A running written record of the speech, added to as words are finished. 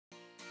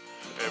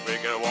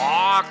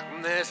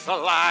walk this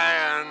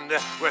land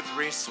with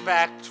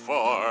respect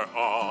for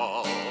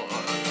all.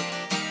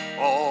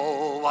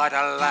 Oh, what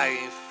a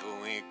life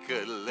we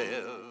could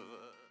live.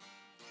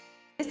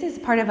 This is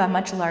part of a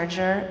much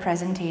larger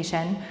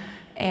presentation,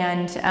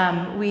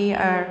 and we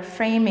are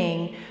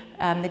framing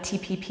the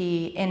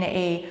TPP in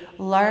a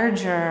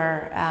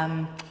larger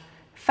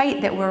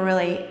fight that we're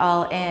really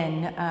all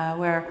in,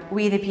 where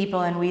we the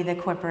people and we the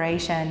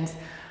corporations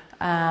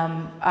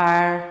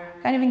are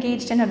kind of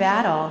engaged in a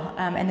battle,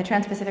 and the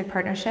Trans-Pacific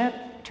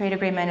Partnership Trade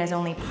Agreement is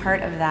only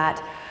part of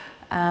that,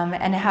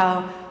 and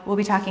how we'll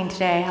be talking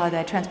today how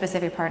the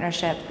Trans-Pacific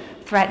Partnership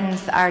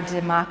threatens our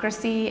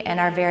democracy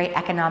and our very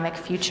economic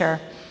future.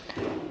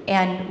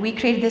 And we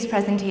created this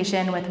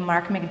presentation with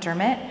Mark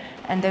McDermott,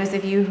 and those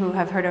of you who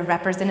have heard of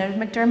Representative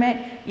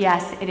McDermott,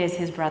 yes, it is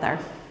his brother.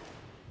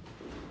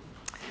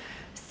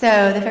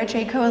 So the Fair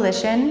Trade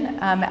Coalition,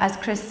 as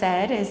Chris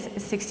said, is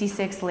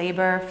 66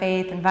 labor,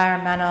 faith,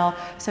 environmental,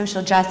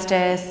 social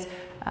justice,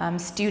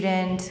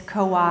 student,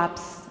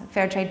 co-ops,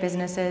 fair trade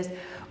businesses.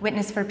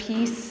 Witness for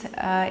Peace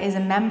is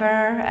a member,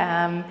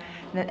 and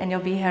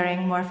you'll be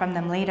hearing more from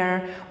them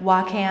later.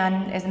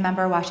 WACAN is a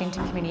member,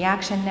 Washington Community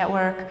Action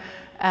Network.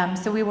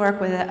 So we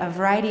work with a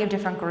variety of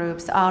different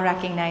groups, all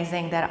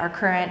recognizing that our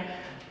current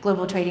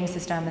global trading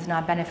system is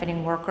not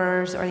benefiting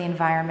workers or the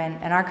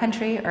environment in our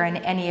country or in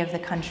any of the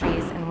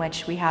countries in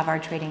which we have our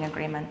trading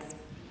agreements.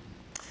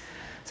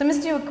 So I'm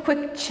just going to do a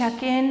quick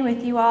check-in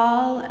with you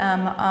all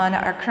on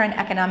our current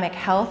economic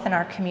health in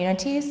our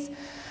communities.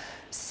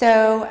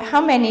 So how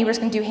many, we're just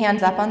going to do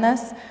hands up on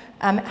this,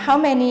 how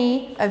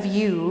many of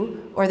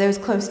you or those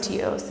close to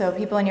you, so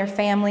people in your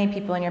family,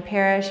 people in your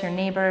parish, your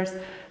neighbors,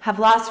 have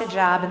lost a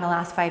job in the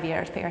last 5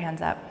 years? Put your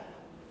hands up.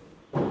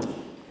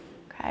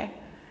 Okay.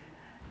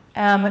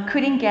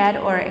 Couldn't get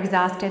or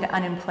exhausted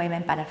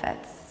unemployment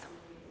benefits?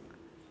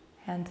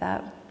 Hands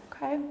up.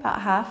 Okay, about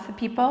half the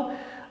people.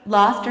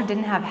 Lost or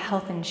didn't have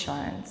health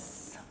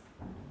insurance?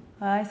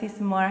 Well, I see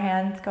some more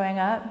hands going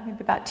up,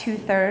 maybe about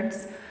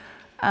 2/3.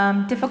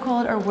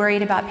 Difficult or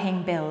worried about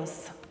paying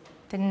bills?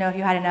 Didn't know if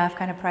you had enough,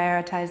 kind of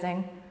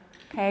prioritizing.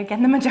 Okay,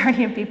 again, the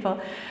majority of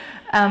people.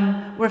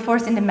 Were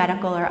forced into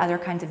medical or other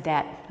kinds of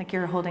debt, like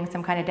you're holding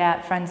some kind of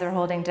debt, friends are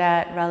holding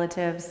debt,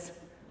 relatives.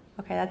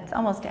 Okay, that's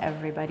almost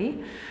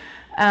everybody.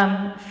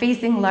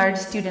 Facing large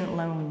student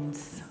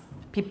loans,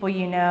 people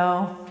you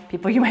know,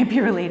 people you might be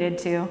related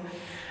to.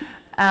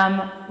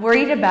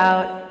 Worried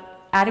about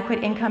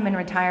adequate income in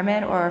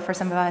retirement, or for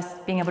some of us,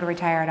 being able to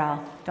retire at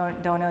all.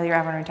 Don't know that you're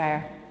ever going to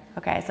retire.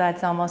 Okay, so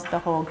that's almost the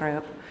whole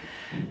group.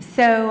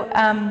 So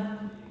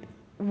how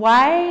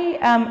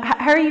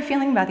are you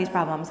feeling about these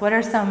problems? What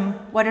are some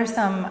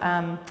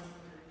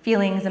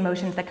feelings,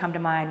 emotions that come to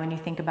mind when you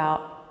think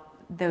about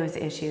those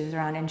issues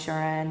around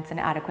insurance and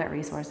adequate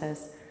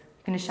resources?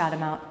 I'm going to shout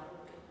them out.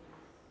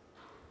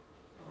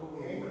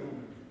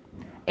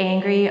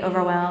 Angry,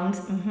 overwhelmed.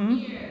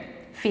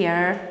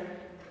 Fear.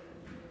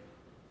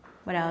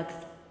 What else?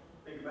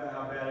 Think about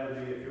how bad it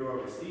would be if you're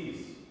overseas,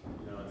 in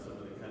some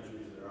of the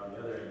countries that are on the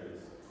other end of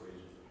this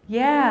equation.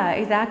 Yeah,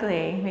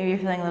 exactly. Maybe you're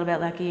feeling a little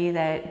bit lucky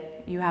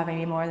that you have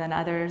maybe more than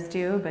others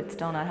do, but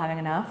still not having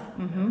enough.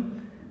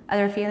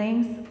 Other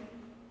feelings?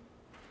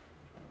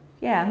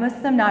 Yeah, most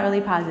of them not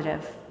really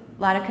positive.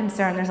 A lot of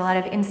concern. There's a lot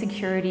of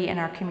insecurity in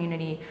our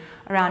community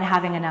around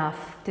having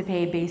enough to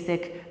pay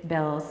basic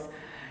bills.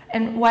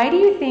 And why do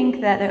you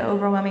think that the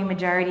overwhelming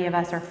majority of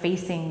us are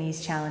facing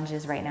these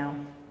challenges right now?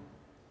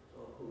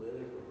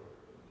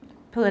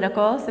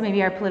 Political. So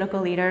maybe our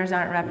political leaders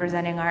aren't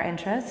representing our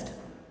interest.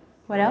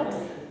 What else?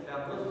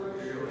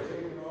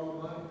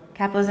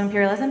 Capitalism,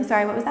 imperialism.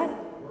 Sorry, what was that?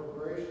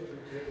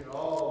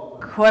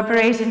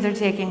 Corporations are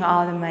taking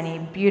all the money.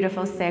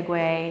 Beautiful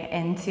segue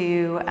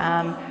into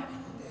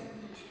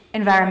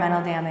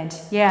environmental damage.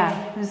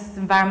 Yeah, this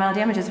environmental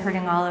damage is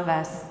hurting all of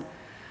us.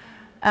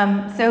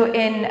 So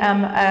in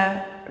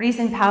a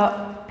recent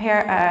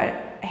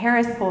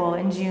Harris poll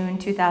in June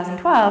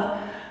 2012,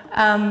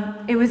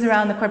 it was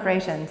around the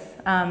corporations.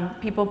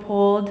 People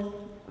polled,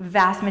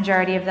 vast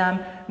majority of them,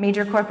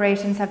 major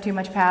corporations have too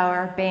much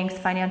power, banks,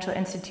 financial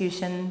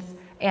institutions,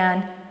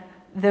 and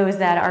those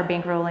that are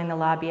bankrolling the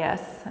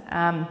lobbyists.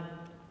 And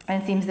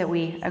it seems that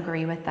we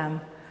agree with them.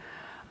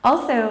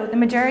 Also, the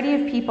majority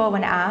of people,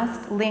 when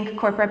asked, link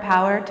corporate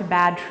power to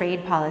bad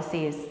trade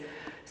policies.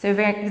 So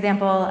for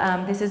example,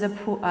 this is a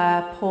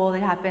poll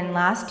that happened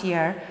last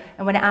year,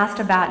 and when asked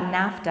about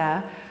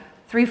NAFTA,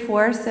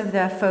 3/4 of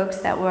the folks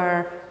that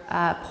were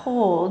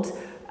polled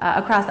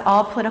across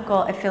all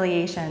political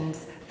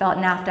affiliations felt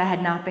NAFTA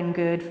had not been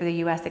good for the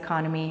US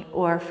economy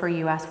or for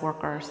US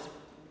workers.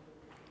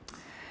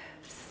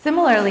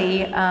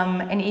 Similarly,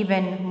 and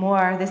even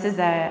more, this is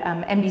a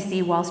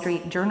NBC Wall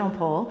Street Journal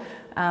poll,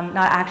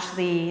 not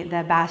actually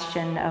the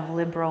bastion of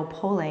liberal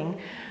polling.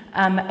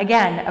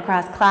 Again,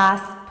 across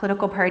class,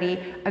 political party,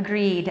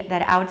 agreed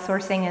that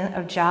outsourcing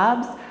of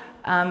jobs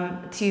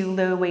to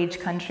low-wage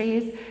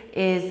countries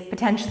is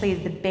potentially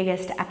the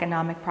biggest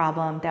economic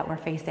problem that we're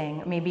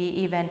facing, maybe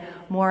even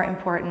more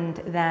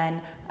important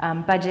than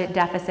budget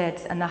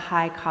deficits and the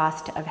high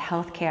cost of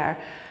healthcare.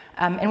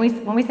 And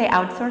when we say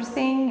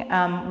outsourcing,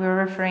 we're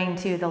referring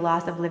to the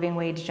loss of living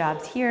wage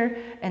jobs here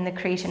and the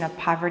creation of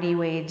poverty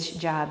wage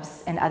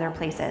jobs in other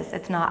places.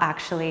 It's not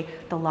actually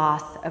the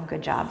loss of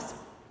good jobs.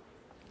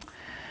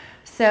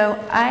 So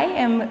I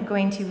am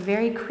going to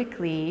very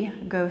quickly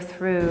go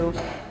through,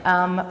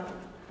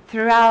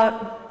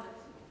 throughout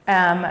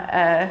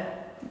a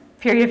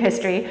period of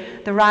history,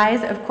 the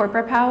rise of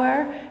corporate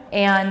power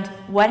and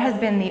what has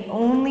been the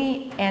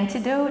only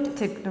antidote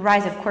to the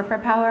rise of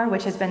corporate power,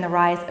 which has been the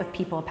rise of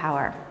people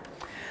power.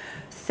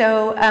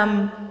 So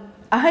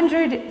for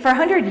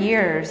 100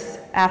 years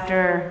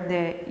after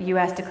the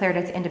US declared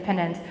its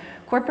independence,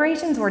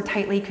 corporations were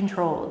tightly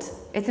controlled.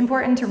 It's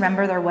important to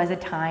remember there was a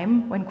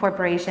time when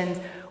corporations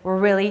were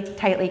really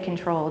tightly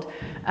controlled,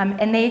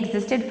 and they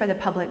existed for the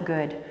public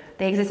good.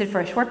 They existed for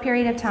a short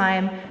period of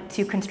time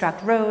to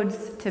construct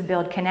roads, to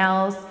build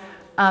canals.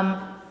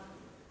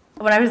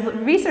 When I was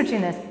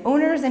researching this,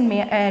 owners and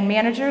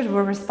managers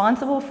were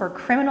responsible for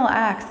criminal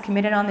acts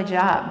committed on the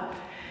job.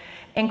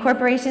 And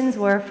corporations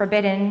were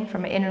forbidden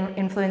from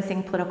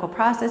influencing political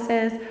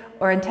processes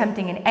or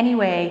attempting in any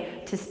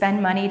way to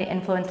spend money to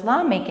influence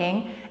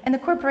lawmaking, and the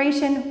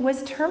corporation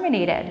was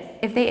terminated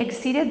if they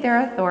exceeded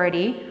their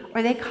authority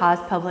or they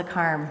caused public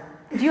harm.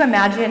 Do you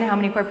imagine how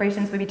many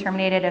corporations would be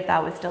terminated if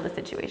that was still the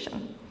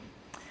situation?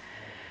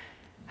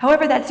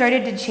 However, that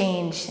started to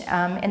change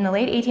in the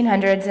late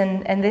 1800s,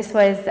 and this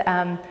was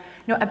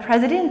a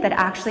president that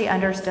actually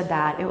understood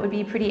that. It would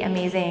be pretty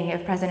amazing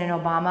if President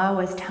Obama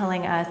was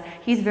telling us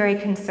he's very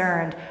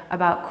concerned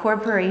about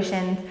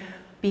corporations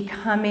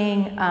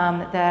becoming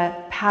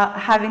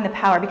having the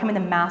power, becoming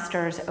the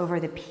masters over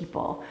the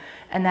people,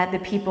 and that the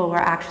people were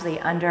actually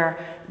under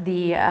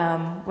the,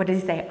 what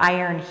does he say,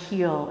 iron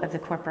heel of the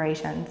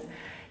corporations.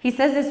 He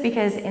says this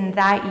because in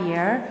that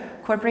year,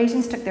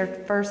 corporations took their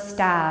first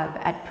stab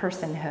at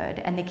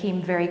personhood, and they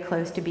came very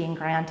close to being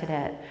granted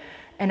it.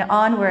 And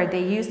onward,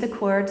 they used the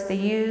courts, they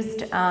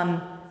used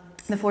the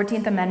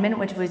 14th Amendment,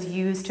 which was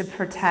used to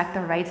protect the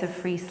rights of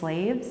free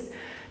slaves,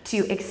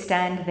 to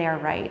extend their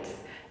rights.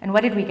 And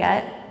what did we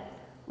get?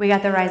 We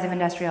got the rise of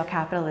industrial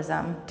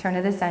capitalism, turn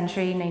of the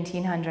century,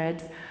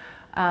 1900s.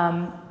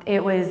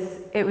 It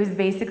was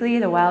basically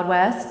the Wild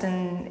West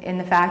in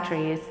the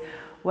factories,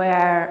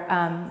 where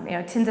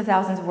tens of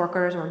thousands of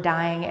workers were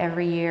dying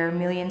every year,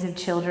 millions of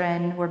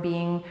children were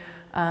being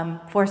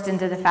forced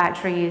into the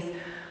factories.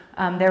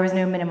 There was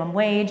no minimum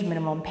wage,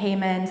 minimum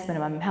payments,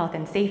 minimum health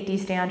and safety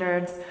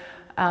standards.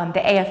 The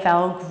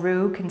AFL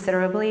grew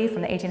considerably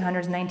from the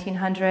 1800s,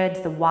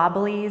 1900s. The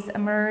Wobblies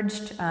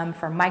emerged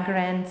for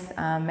migrants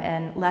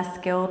and less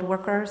skilled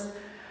workers.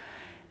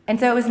 And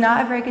so it was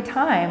not a very good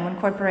time when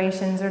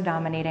corporations are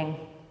dominating.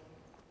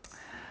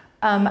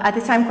 At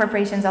this time,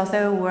 corporations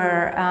also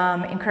were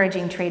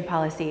encouraging trade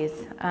policies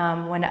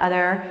when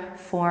other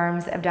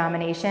forms of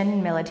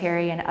domination,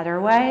 military and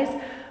otherwise,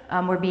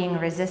 were being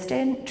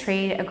resisted.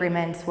 Trade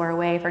agreements were a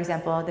way, for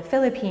example, the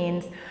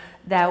Philippines,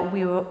 that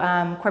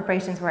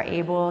corporations were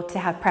able to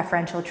have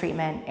preferential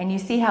treatment. And you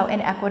see how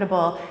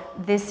inequitable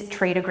this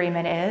trade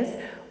agreement is,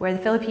 where the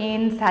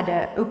Philippines had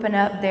to open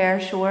up their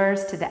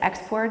shores to the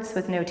exports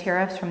with no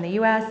tariffs from the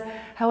US.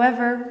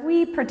 However,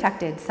 we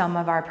protected some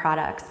of our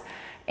products.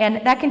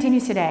 And that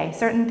continues today.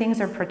 Certain things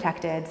are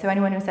protected. So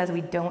anyone who says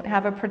we don't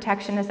have a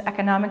protectionist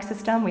economic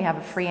system, we have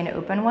a free and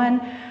open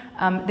one,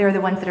 they're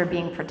the ones that are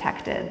being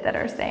protected that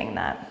are saying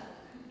that.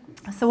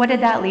 So what did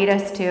that lead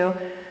us to?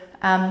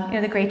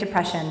 The Great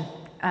Depression.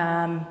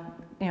 A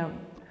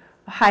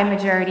high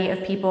majority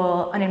of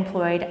people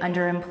unemployed,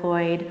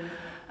 underemployed,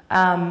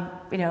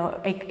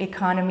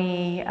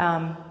 economy,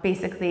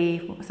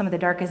 basically some of the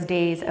darkest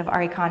days of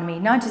our economy,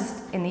 not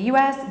just in the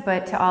US,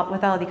 but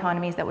with all the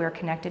economies that we were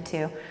connected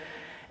to.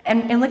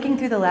 And looking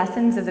through the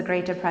lessons of the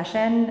Great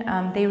Depression,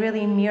 they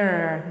really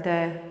mirror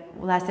the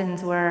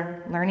lessons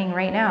we're learning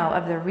right now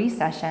of the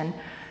recession,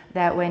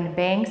 that when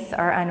banks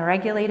are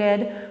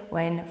unregulated,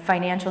 when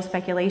financial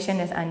speculation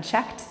is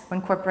unchecked,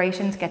 when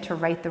corporations get to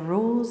write the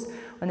rules,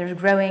 when there's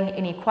growing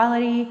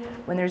inequality,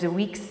 when there's a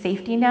weak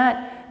safety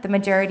net, the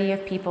majority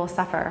of people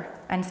suffer,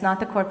 and it's not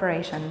the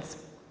corporations.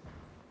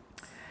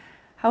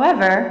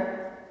 However,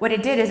 what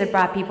it did is it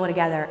brought people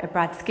together. It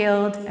brought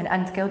skilled and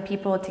unskilled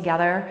people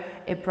together.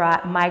 It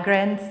brought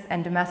migrants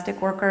and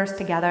domestic workers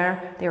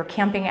together. They were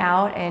camping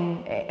out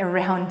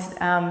around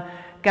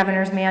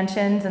governor's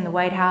mansions and the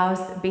White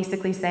House,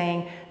 basically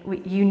saying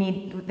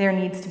there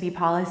needs to be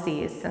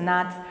policies. And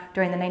that's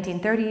during the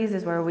 1930s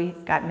is where we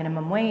got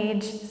minimum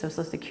wage,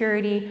 Social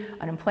Security,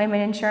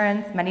 unemployment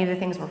insurance, many of the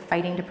things we're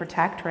fighting to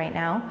protect right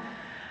now.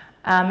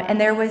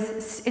 And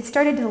it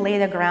started to lay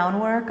the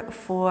groundwork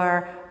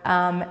for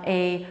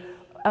a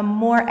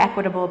more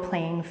equitable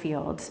playing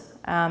field.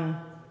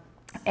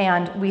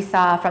 And we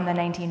saw from the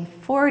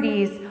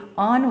 1940s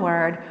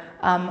onward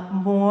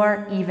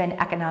more even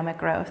economic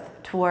growth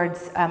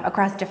towards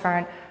across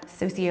different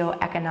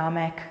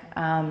socioeconomic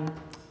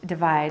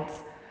divides.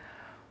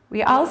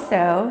 We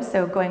also,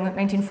 so going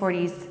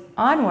 1940s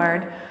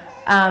onward,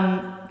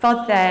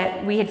 felt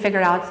that we had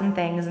figured out some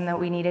things and that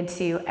we needed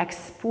to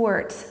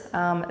export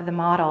the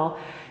model.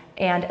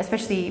 And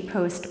especially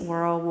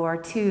post-World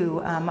War II,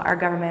 our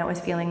government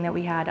was feeling that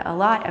we had a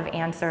lot of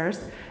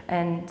answers,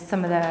 and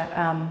some of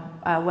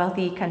the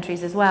wealthy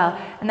countries as well.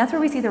 And that's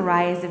where we see the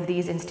rise of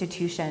these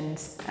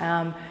institutions.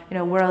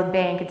 World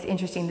Bank, it's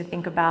interesting to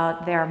think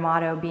about their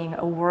motto being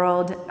a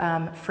world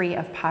free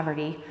of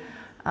poverty.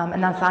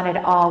 And that's not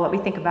at all what we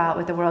think about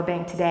with the World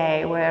Bank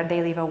today, where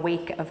they leave a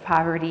wake of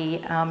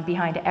poverty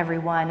behind every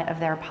one of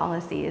their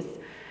policies.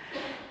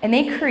 And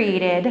they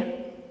created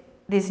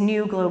this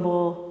new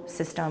global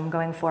system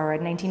going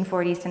forward,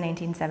 1940s to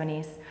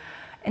 1970s.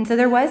 And so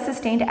there was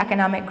sustained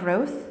economic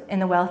growth in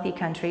the wealthy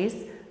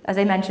countries. As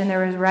I mentioned,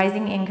 there was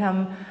rising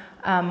income,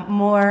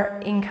 more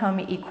income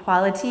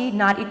equality,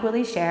 not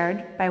equally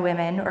shared by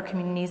women or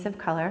communities of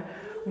color,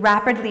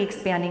 rapidly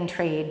expanding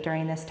trade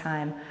during this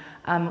time,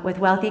 with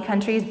wealthy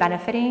countries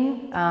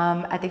benefiting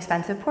at the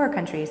expense of poor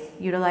countries,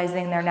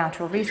 utilizing their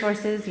natural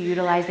resources,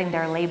 utilizing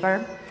their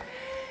labor.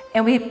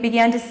 And we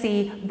began to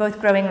see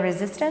both growing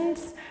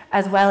resistance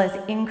as well as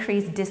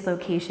increased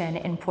dislocation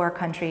in poor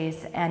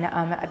countries, and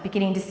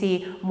beginning to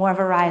see more of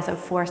a rise of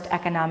forced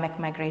economic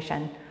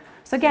migration.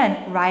 So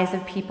again, rise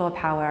of people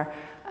power.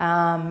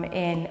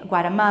 In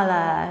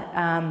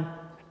Guatemala,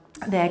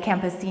 the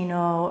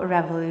Campesino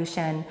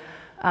Revolution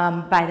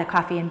by the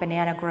coffee and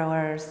banana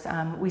growers.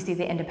 We see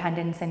the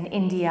independence in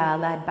India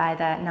led by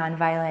the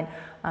nonviolent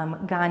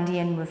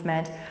Gandhian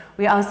movement.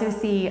 We also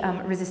see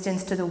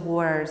resistance to the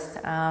wars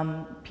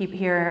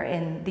here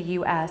in the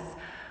US,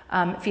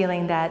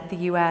 feeling that the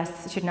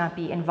US should not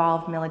be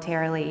involved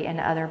militarily in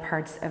other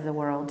parts of the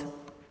world.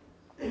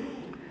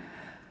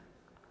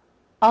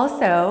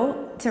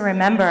 Also, to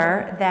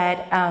remember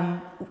that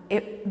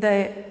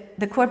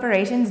the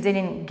corporations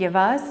didn't give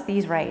us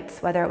these rights,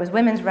 whether it was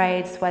women's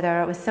rights,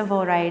 whether it was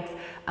civil rights,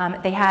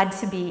 they had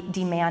to be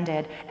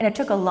demanded. And it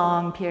took a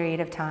long period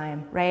of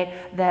time,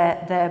 right?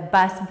 The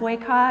bus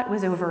boycott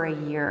was over a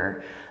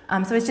year.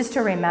 So it's just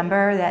to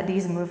remember that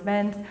these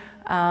movements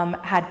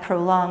had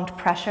prolonged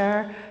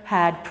pressure,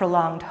 had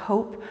prolonged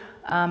hope,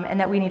 and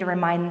that we need to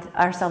remind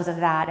ourselves of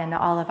that and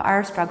all of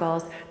our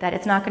struggles, that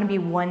it's not going to be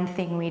one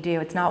thing we do,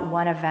 it's not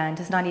one event,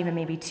 it's not even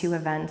maybe two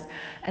events,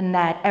 and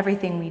that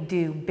everything we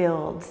do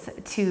builds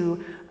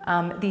to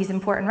these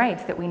important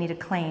rights that we need to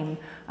claim.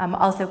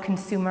 Also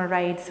consumer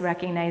rights,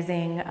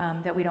 recognizing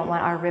that we don't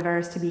want our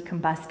rivers to be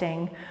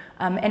combusting.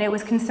 And it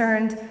was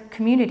concerned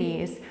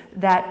communities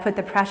that put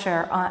the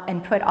pressure on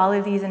and put all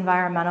of these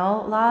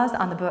environmental laws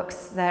on the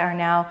books that are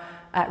now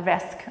at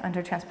risk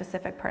under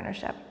Trans-Pacific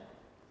Partnership.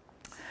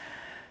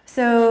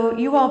 So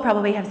you all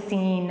probably have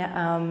seen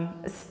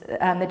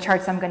the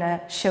charts I'm going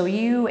to show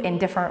you in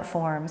different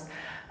forms.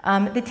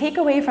 The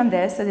takeaway from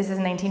this, so this is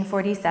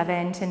 1947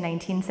 to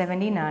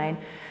 1979,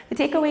 the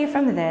takeaway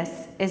from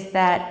this is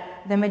that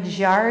the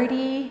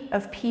majority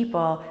of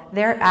people,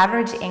 their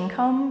average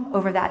income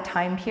over that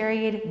time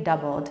period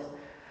doubled,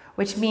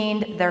 which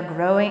means their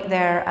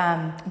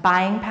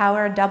buying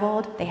power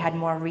doubled, they had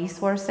more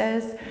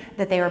resources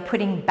that they were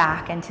putting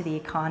back into the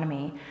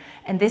economy.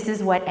 And this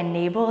is what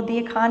enabled the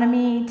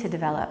economy to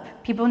develop.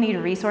 People need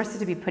resources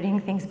to be putting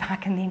things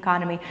back in the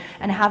economy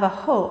and have a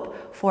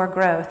hope for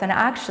growth. And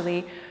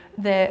actually,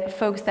 the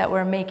folks that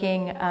were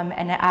making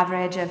an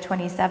average of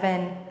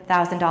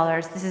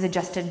 $27,000, this is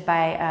adjusted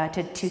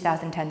to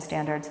 2010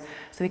 standards,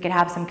 so we could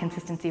have some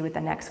consistency with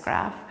the next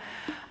graph,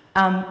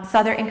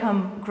 saw their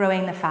income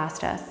growing the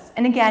fastest.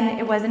 And again,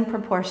 it wasn't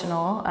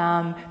proportional.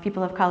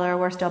 People of color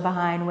were still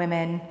behind,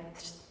 women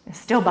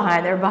still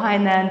behind. They were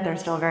behind then, they're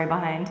still very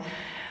behind.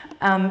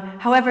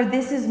 However,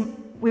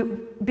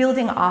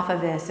 building off of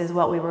this is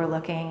what we were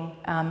looking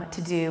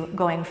to do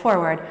going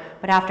forward.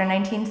 But after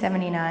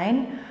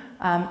 1979,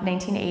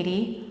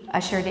 1980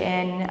 ushered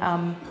in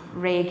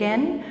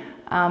Reagan,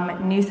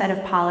 new set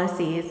of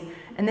policies,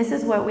 and this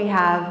is what we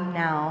have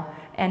now.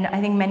 And I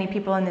think many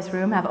people in this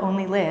room have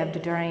only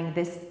lived during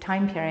this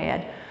time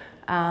period.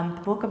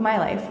 The bulk of my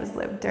life was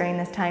lived during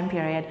this time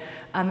period.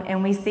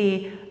 And we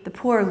see the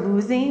poor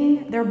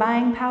losing their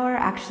buying power,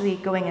 actually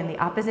going in the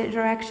opposite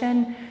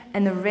direction,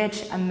 and the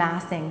rich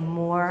amassing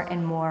more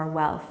and more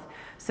wealth.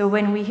 So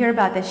when we hear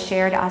about this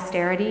shared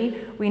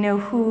austerity, we know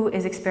who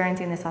is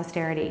experiencing this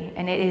austerity.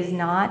 And it is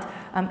not,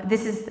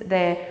 this is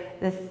the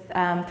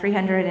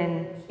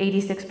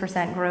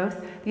 386%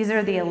 growth. These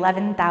are the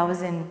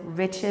 11,000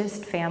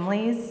 richest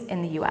families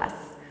in the US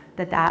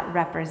that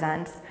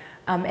represents.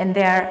 And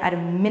they're at a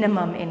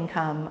minimum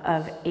income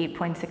of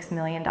 $8.6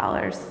 million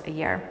a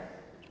year.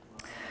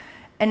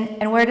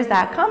 And where does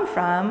that come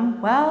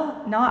from?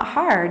 Well, not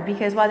hard,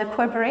 because while the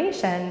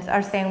corporations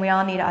are saying we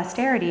all need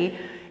austerity,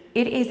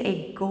 it is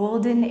a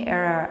golden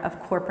era of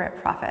corporate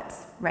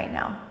profits right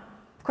now.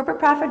 Corporate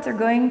profits are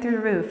going through the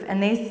roof,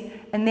 and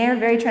they're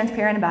very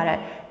transparent about it.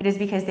 It is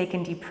because they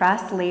can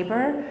depress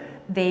labor,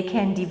 they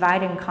can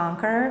divide and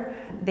conquer,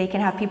 they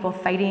can have people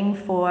fighting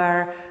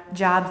for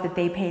jobs that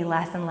they pay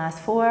less and less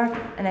for,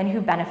 and then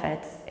who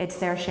benefits? It's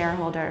their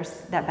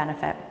shareholders that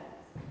benefit.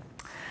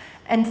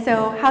 And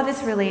so how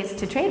this relates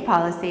to trade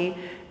policy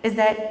is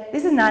that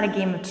this is not a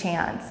game of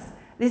chance.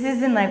 This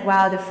isn't like,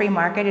 wow, the free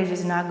market is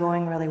just not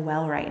going really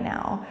well right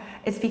now.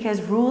 It's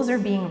because rules are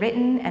being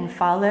written and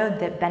followed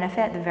that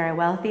benefit the very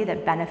wealthy,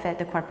 that benefit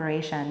the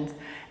corporations.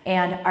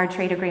 And our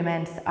trade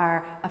agreements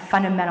are a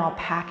fundamental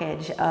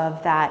package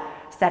of that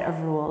set of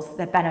rules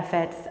that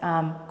benefits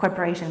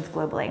corporations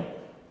globally.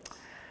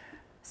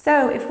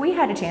 So if we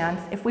had a chance,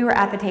 if we were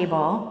at the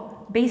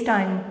table, based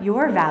on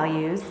your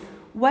values,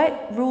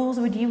 what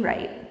rules would you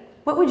write?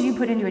 What would you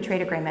put into a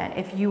trade agreement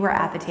if you were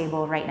at the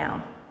table right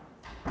now?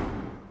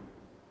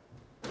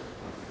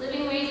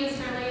 Living wages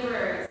for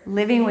laborers.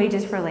 Living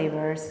wages for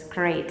laborers,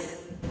 great.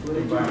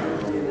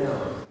 $22.50 an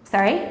hour.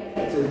 Sorry?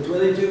 So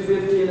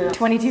 $22.50 an hour.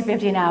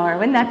 $22.50 an hour.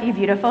 Wouldn't that be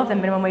beautiful if the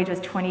minimum wage was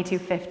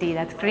 $22.50?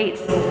 That's great.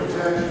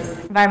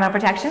 Environmental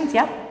protections,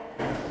 yep.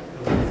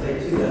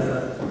 Say too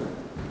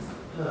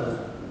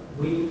that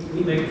we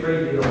make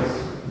trade deals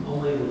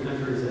only with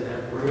countries that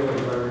have real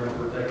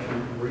environmental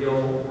protection,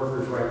 real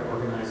workers' right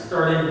organized,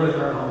 starting with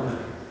our own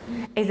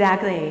country.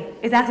 Exactly.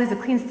 So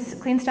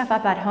clean stuff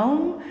up at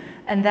home,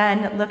 and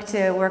then look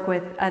to work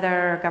with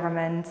other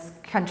governments,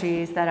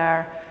 countries that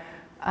are,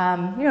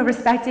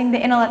 respecting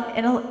the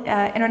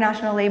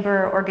International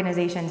Labor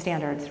Organization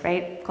standards,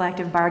 right?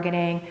 Collective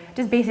bargaining,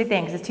 just basic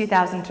things. It's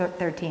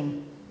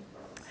 2013.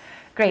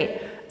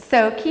 Great.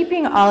 So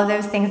keeping all of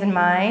those things in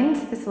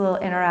mind, this little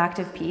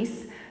interactive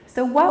piece.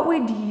 So what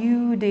would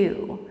you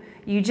do?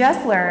 You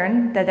just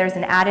learned that there's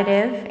an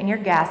additive in your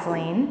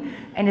gasoline,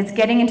 and it's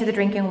getting into the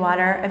drinking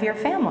water of your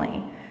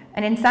family.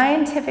 And in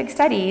scientific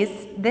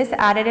studies, this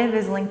additive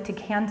is linked to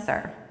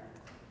cancer.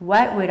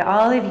 What would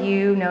all of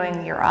you,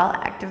 knowing you're all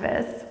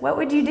activists, what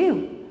would you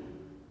do?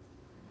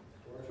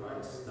 Try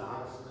to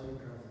stop it.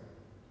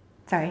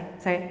 Sorry.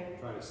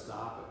 Try to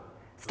stop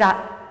it.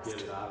 Stop. Get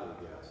it out of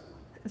the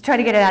gasoline. Try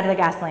to get it out of the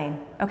gasoline.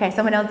 Okay,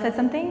 someone else said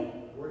something?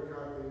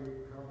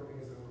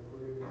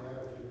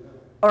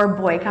 Or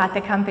boycott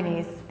the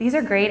companies. These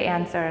are great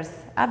answers.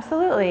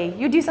 Absolutely.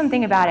 You do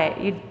something about it.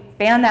 You'd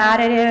ban the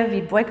additive,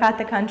 you'd boycott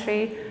the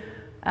country.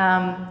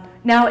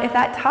 Now, if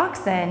that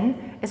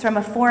toxin is from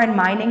a foreign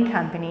mining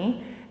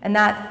company and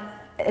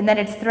then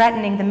it's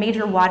threatening the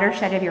major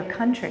watershed of your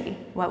country,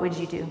 what would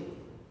you do?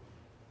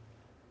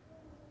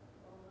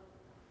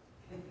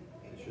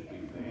 It should be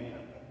banned.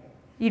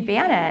 You'd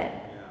ban it. Yeah.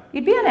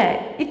 You'd ban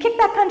it. You'd kick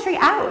that country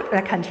out.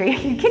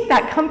 You'd kick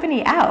that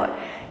company out.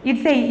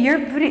 You'd say,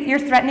 you're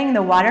threatening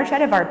the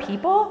watershed of our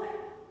people?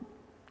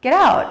 Get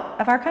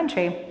out of our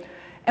country.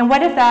 And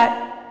what if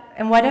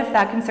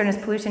that concern is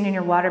pollution in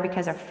your water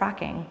because of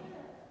fracking?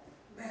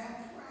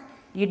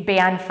 You'd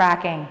ban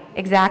fracking,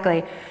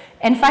 exactly.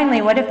 And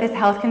finally, what if this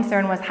health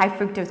concern was high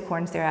fructose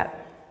corn syrup?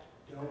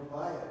 Don't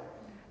buy it.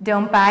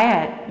 Don't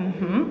buy it.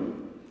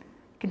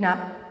 Could not.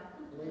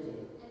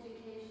 Education.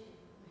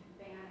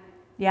 Ban it.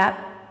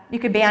 Yep. You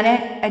could ban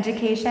it.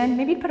 Education.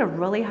 Maybe you'd put a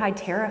really high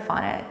tariff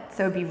on it,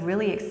 so it'd be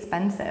really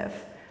expensive.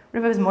 What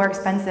if it was more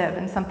expensive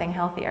and something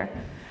healthier?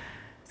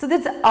 So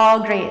that's all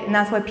great, and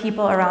that's what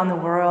people around the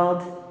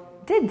world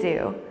did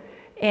do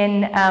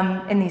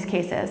in these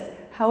cases.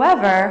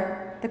 However,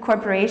 the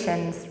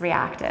corporations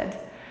reacted.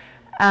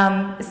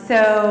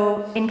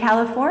 So in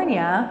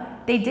California,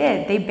 they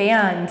did. They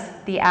banned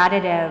the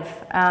additive.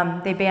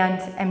 They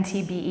banned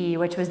MTBE,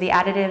 which was the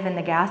additive in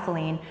the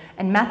gasoline,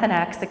 and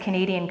Methanex, a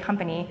Canadian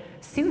company,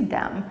 sued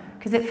them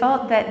because it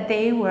felt that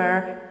they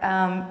were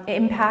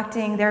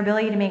impacting their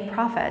ability to make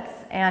profits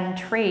and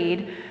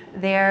trade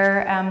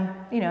their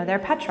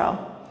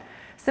petrol.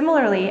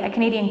 Similarly, a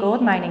Canadian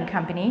gold mining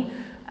company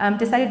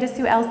decided to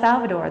sue El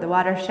Salvador. The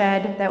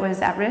watershed that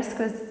was at risk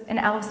was in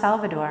El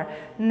Salvador.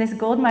 And this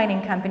gold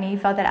mining company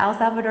felt that El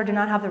Salvador did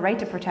not have the right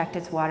to protect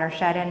its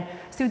watershed and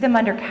sued them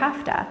under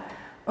CAFTA.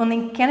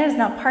 Only Canada is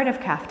not part of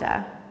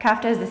CAFTA.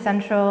 CAFTA is the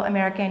Central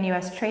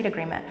American-US Trade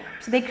Agreement.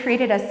 So they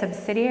created a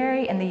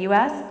subsidiary in the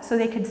US so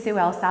they could sue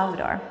El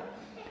Salvador.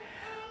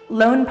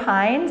 Lone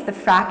Pines, the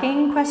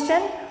fracking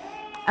question,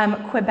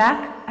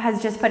 Quebec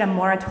has just put a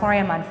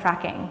moratorium on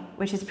fracking,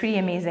 which is pretty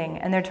amazing.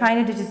 And they're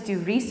trying to just do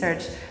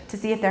research to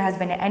see if there has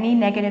been any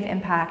negative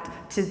impact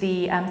to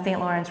the St.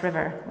 Lawrence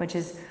River, which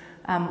is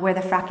where the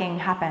fracking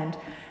happened.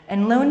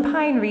 And Lone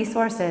Pine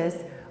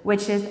Resources,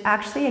 which is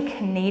actually a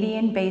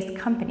Canadian-based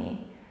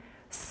company,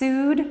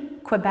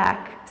 sued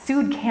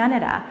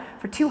Canada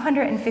for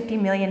 $250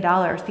 million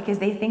because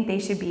they think they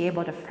should be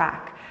able to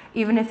frack,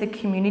 even if the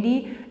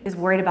community is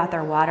worried about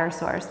their water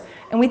source.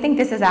 And we think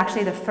this is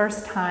actually the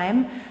first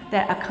time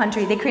that a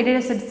country, they created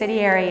a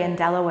subsidiary in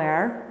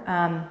Delaware,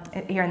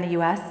 here in the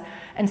US,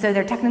 and so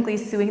they're technically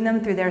suing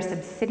them through their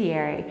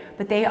subsidiary,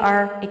 but they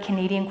are a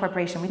Canadian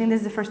corporation. We think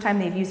this is the first time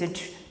they've used a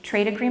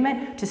trade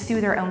agreement to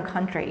sue their own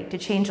country, to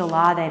change a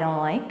law they don't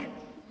like.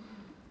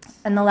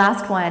 And the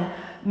last one,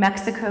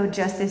 Mexico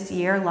just this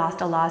year lost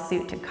a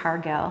lawsuit to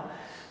Cargill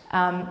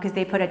because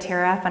they put a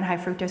tariff on high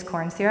fructose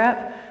corn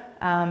syrup.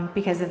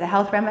 Because of the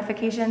health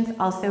ramifications,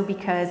 also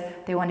because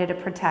they wanted to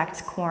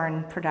protect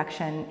corn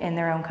production in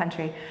their own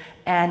country.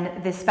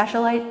 And the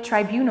special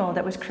tribunal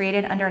that was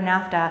created under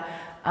NAFTA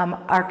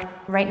are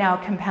right now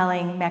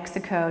compelling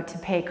Mexico to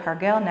pay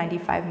Cargill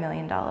 $95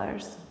 million.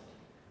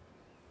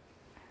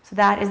 So So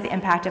that is the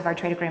impact of our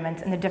trade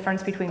agreements and the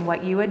difference between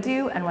what you would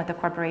do and what the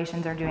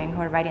corporations are doing who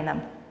are writing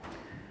them.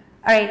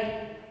 All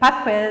right,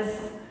 pop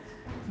quiz.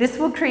 This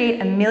will create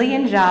 1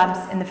 million jobs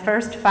in the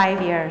first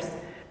 5 years.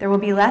 There will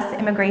be less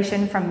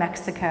immigration from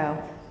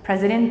Mexico.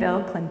 President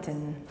Bill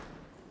Clinton.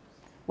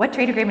 What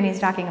trade agreement is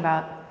he talking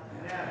about?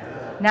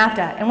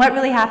 NAFTA. And what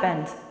really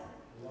happened?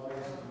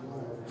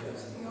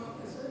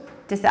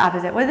 Just the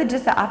opposite. What did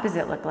just the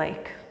opposite look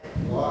like?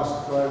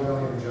 Lost 5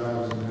 million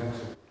jobs in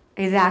Mexico.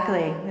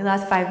 Exactly. We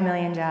lost 5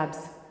 million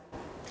jobs.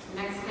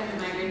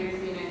 Mexicans migrated to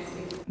the United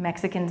States.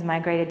 Mexicans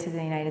migrated to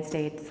the United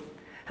States.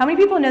 How many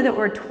people know that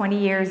we're 20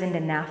 years into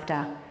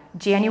NAFTA?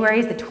 January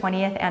is the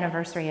 20th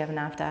anniversary of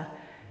NAFTA.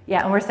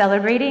 Yeah, and we're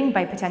celebrating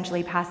by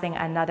potentially passing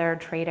another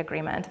trade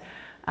agreement.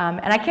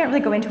 And I can't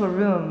really go into a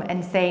room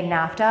and say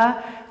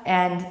NAFTA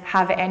and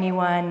have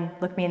anyone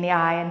look me in the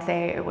eye and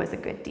say it was a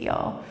good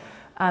deal.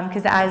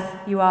 Because as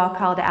you all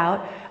called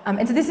out,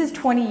 and so this is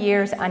 20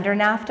 years under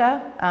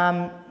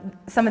NAFTA.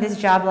 Some of this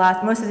job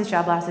loss, most of this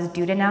job loss is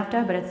due to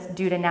NAFTA, but it's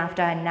due to NAFTA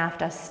and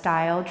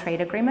NAFTA-style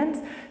trade agreements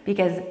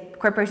because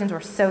corporations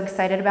were so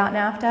excited about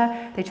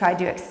NAFTA, they tried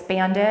to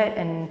expand it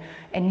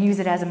and use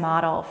it as a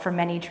model for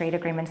many trade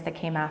agreements that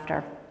came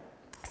after.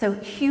 So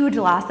huge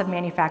loss of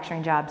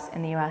manufacturing jobs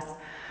in the US.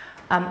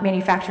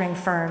 Manufacturing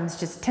firms,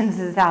 just tens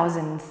of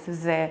thousands. This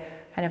is a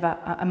kind of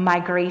a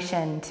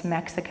migration to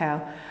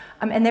Mexico.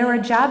 And there were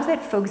jobs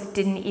that folks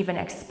didn't even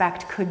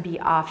expect could be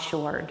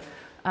offshored,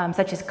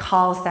 such as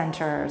call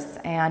centers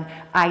and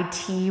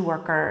IT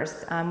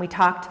workers. We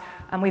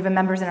have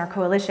members in our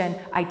coalition,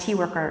 IT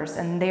workers,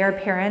 and their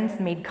parents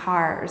made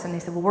cars, and they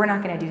said, well, we're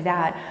not gonna do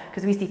that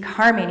because we see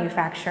car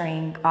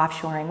manufacturing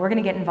offshoring. We're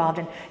gonna get involved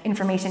in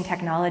information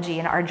technology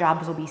and our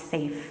jobs will be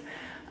safe.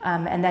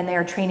 And then they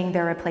are training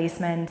their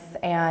replacements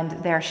and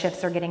their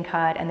shifts are getting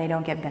cut and they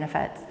don't get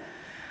benefits.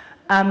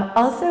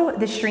 Also,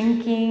 the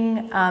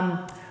shrinking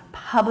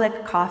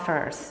public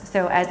coffers.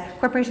 So as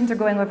corporations are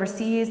going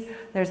overseas,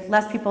 there's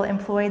less people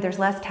employed, there's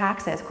less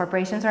taxes.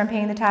 Corporations aren't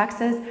paying the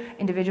taxes,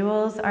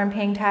 individuals aren't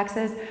paying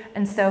taxes,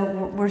 and so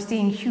we're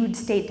seeing huge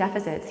state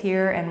deficits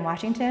here in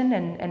Washington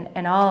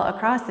and all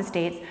across the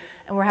states,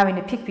 and we're having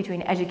to pick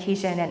between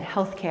education and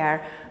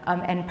healthcare,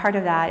 and part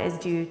of that is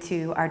due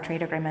to our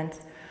trade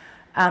agreements.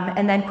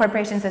 And then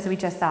corporations, as we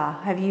just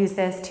saw, have used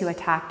this to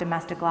attack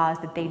domestic laws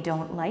that they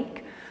don't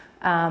like.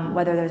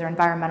 Whether those are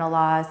environmental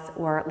laws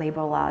or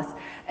labor laws.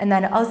 And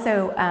then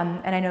also,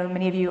 and I know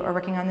many of you are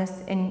working on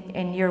this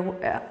in your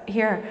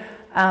here,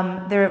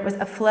 there was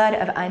a flood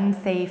of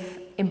unsafe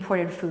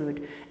imported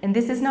food. And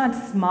this is not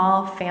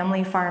small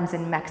family farms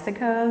in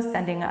Mexico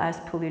sending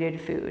us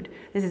polluted food.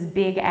 This is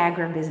big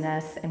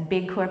agribusiness and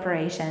big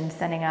corporations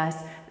sending us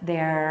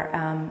their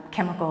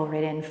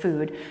chemical-ridden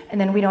food. And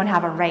then we don't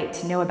have a right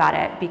to know about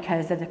it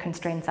because of the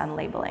constraints on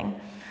labeling.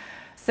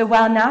 So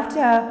while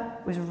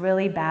NAFTA was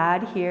really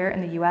bad here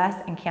in the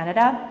US and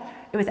Canada,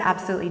 it was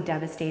absolutely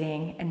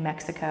devastating in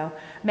Mexico.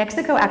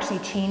 Mexico actually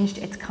changed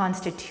its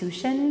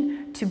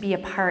constitution to be a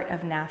part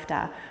of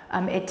NAFTA.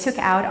 It took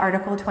out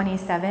Article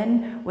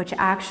 27, which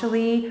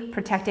actually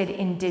protected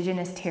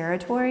indigenous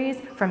territories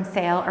from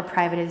sale or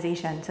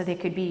privatization, so they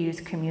could be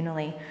used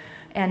communally.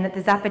 And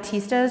the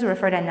Zapatistas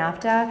refer to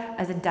NAFTA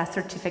as a death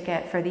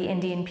certificate for the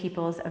Indian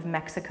peoples of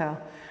Mexico.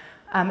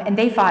 And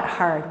they fought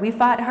hard. We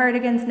fought hard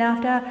against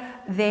NAFTA.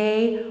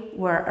 They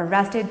were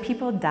arrested.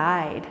 People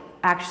died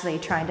actually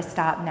trying to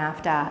stop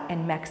NAFTA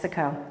in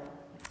Mexico.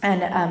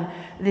 And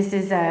this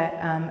is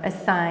a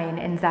sign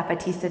in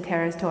Zapatista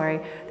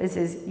territory. This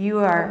is, you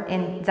are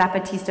in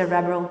Zapatista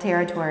rebel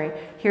territory.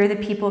 Here the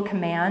people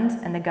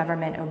command and the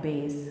government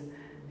obeys.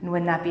 And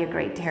wouldn't that be a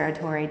great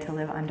territory to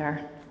live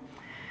under?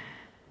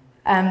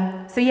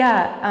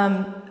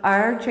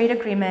 Our trade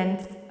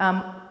agreements,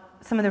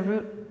 some of the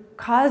root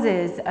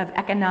causes of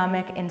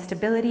economic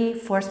instability,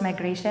 forced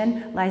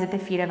migration, lies at the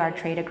feet of our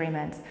trade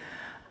agreements.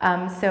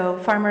 So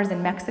farmers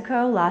in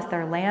Mexico lost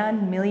their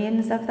land,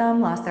 millions of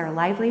them lost their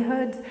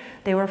livelihoods.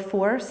 They were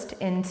forced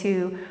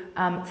into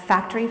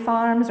factory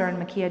farms or in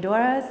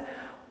maquiladoras,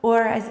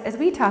 or as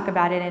we talk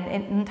about it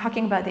and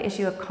talking about the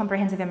issue of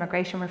comprehensive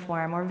immigration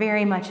reform, we're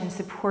very much in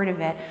support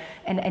of it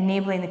and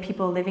enabling the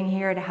people living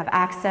here to have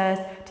access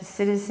to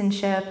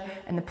citizenship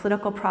and the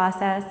political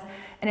process.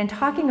 And in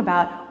talking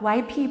about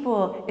why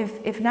people,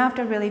 if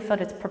NAFTA really filled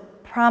its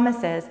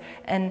promises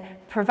and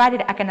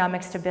provided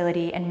economic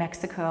stability in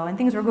Mexico and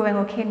things were going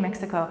okay in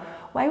Mexico,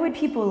 why would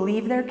people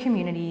leave their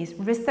communities,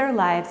 risk their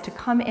lives to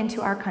come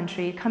into our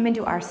country, come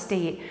into our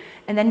state,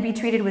 and then be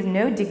treated with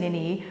no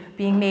dignity,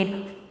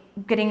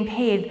 getting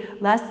paid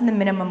less than the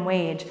minimum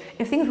wage?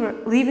 If things were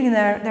leaving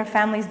their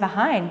families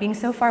behind, being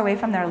so far away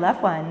from their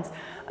loved ones,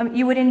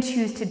 you wouldn't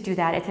choose to do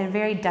that. It's a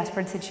very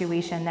desperate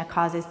situation that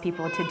causes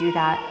people to do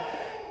that.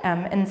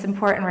 And it's an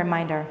important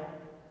reminder.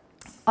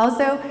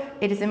 Also,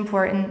 it is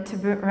important to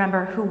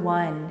remember who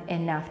won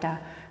in NAFTA.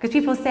 Because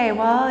people say,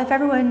 well, if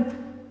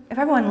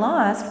everyone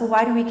lost, well,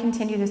 why do we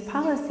continue this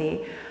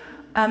policy?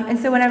 And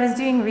so when I was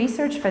doing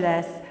research for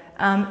this,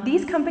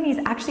 these companies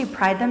actually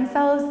pride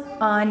themselves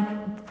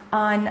on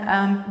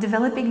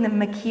developing the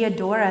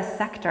maquiladora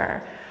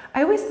sector.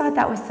 I always thought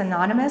that was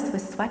synonymous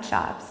with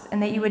sweatshops,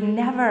 and that you would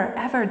never,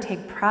 ever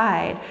take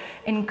pride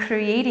in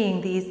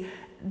creating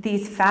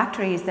these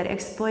factories that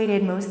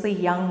exploited mostly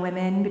young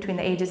women between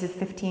the ages of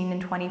 15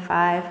 and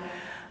 25,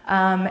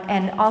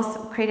 and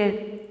also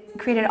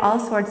created all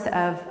sorts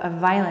of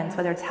violence,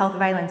 whether it's health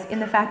violence in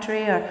the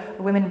factory or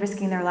women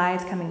risking their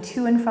lives coming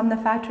to and from the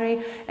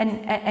factory,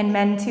 and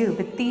men too.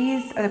 But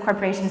these are the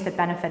corporations that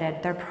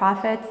benefited. Their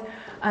profits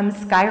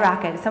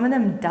skyrocketed. Some of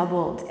them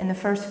doubled in the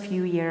first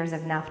few years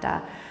of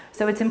NAFTA.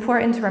 So it's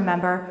important to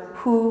remember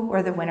who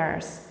were the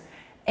winners.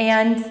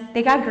 And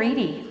they got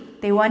greedy.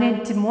 They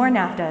wanted to more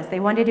NAFTAs. They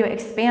wanted to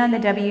expand the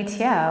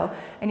WTO.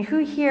 And who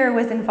here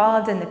was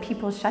involved in the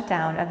people's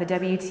shutdown of the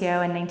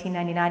WTO in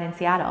 1999 in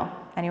Seattle?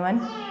 Anyone?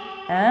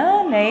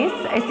 Oh, nice.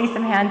 I see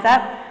some hands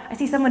up. I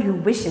see someone who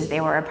wishes they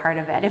were a part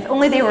of it. If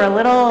only they were a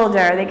little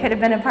older, they could have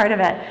been a part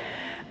of it.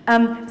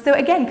 So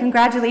again,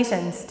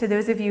 congratulations to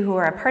those of you who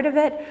are a part of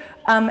it.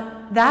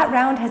 That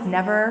round has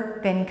never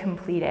been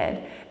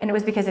completed. And it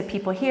was because of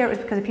people here, it was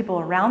because of people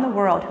around the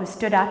world who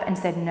stood up and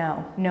said,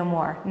 no, no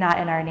more, not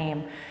in our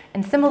name.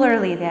 And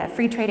similarly, the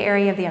Free Trade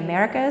Area of the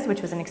Americas,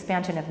 which was an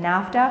expansion of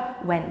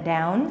NAFTA, went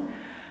down.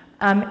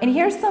 And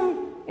here's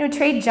some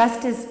trade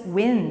justice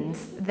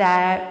wins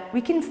that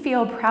we can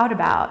feel proud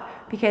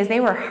about because they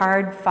were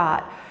hard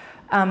fought.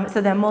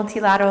 So the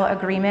multilateral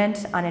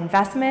agreement on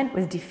investment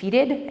was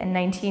defeated in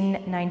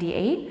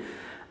 1998.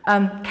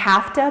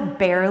 CAFTA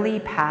barely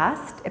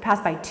passed. It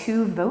passed by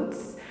 2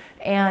 votes.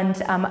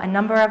 And a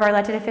number of our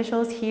elected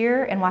officials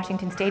here in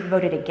Washington State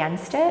voted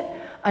against it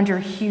under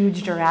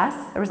huge duress.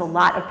 There was a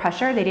lot of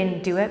pressure. They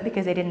didn't do it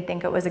because they didn't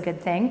think it was a good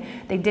thing.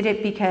 They did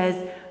it because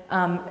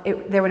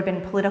there would have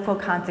been political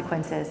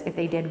consequences if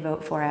they did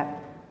vote for it.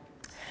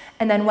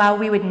 And then while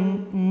we would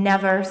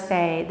never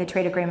say the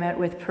trade agreement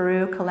with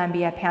Peru,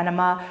 Colombia,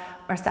 Panama,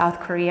 or South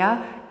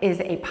Korea is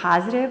a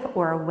positive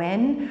or a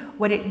win,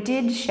 what it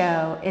did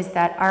show is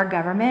that our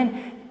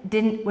government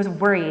was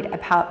worried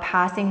about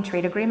passing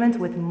trade agreements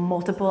with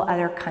multiple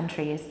other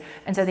countries.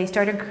 And so they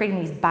started creating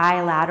these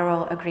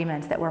bilateral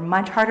agreements that were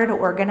much harder to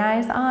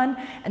organize on,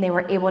 and they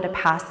were able to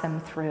pass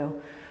them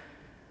through.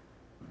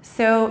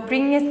 So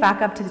bringing us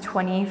back up to the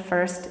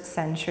 21st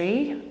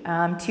century,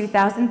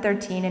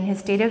 2013, in his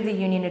State of the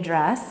Union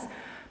address,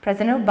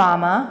 President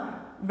Obama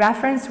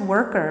referenced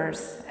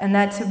workers and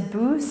that to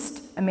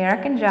boost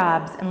American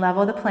jobs and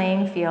level the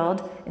playing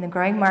field in the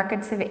growing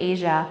markets of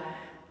Asia,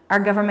 our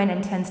government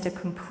intends to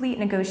complete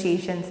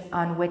negotiations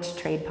on which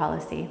trade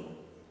policy?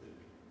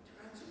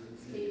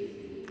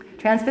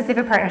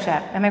 Trans-Pacific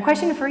Partnership. And my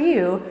question for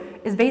you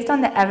is based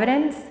on the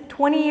evidence,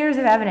 20 years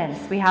of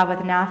evidence we have with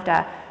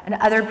NAFTA and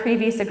other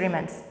previous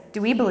agreements.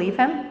 Do we believe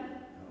him?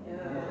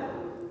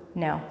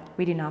 No,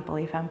 we do not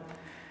believe him.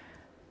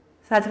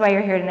 So that's why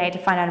you're here tonight, to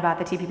find out about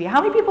the TPP.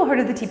 How many people heard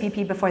of the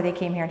TPP before they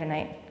came here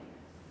tonight?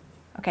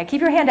 Okay,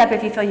 keep your hand up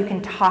if you feel you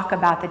can talk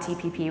about the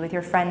TPP with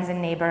your friends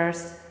and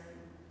neighbors.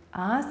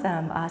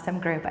 Awesome, awesome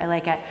group, I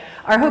like it.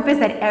 Our hope is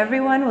that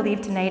everyone will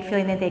leave tonight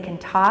feeling that they can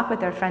talk with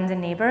their friends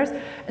and neighbors.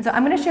 And so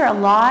I'm gonna share a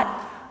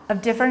lot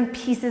of different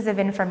pieces of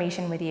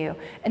information with you.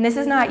 And this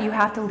is not you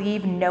have to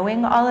leave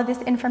knowing all of this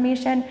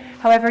information.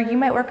 However, you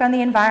might work on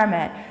the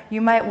environment.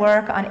 You might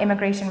work on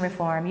immigration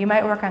reform. You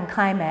might work on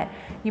climate.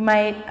 You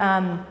might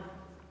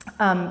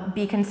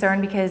be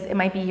concerned because it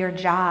might be your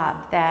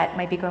job that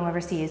might be going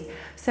overseas.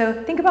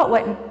 So think about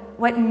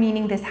what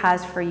meaning this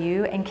has for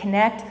you and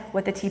connect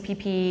what the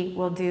TPP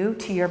will do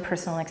to your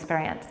personal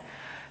experience.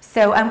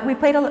 So we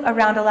played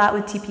around a lot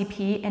with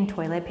TPP and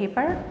toilet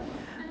paper.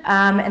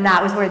 And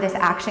that was where this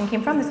action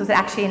came from. This was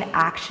actually an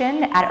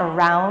action at a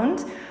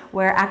round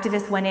where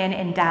activists went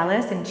in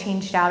Dallas and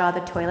changed out all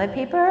the toilet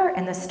paper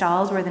and the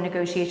stalls where the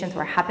negotiations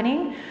were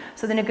happening.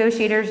 So the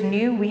negotiators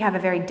knew we have a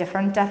very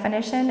different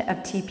definition of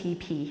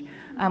TPP.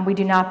 We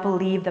do not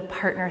believe the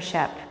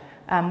partnership.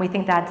 We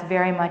think that's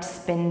very much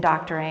spin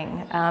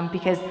doctoring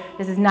because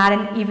this is not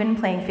an even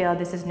playing field.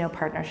 This is no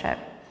partnership.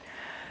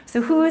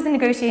 So who is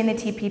negotiating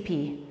the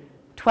TPP?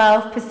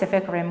 12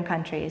 Pacific Rim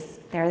countries.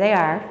 There they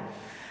are.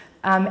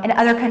 And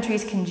other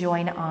countries can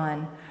join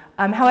on.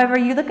 However,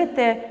 you look at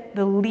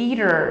the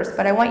leaders,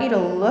 but I want you to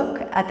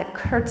look at the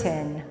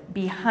curtain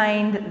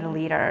behind the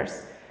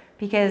leaders,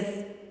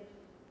 because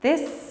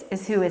this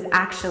is who is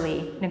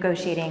actually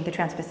negotiating the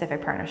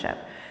Trans-Pacific Partnership.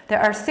 There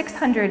are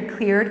 600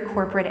 cleared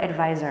corporate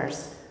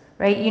advisors,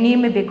 right? You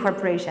need a big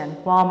corporation,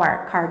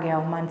 Walmart,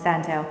 Cargill,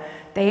 Monsanto.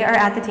 They are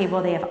at the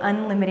table. They have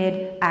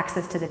unlimited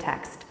access to the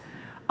text.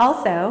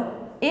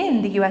 Also,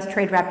 in the U.S.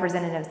 Trade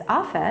Representative's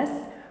office,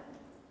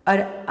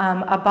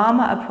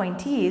 Obama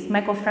appointees,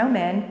 Michael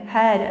Froman,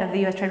 head of the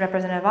U.S. Trade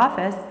Representative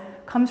Office,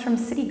 comes from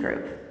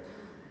Citigroup.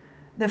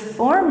 The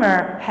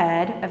former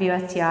head of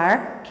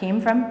USTR came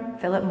from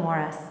Philip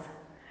Morris.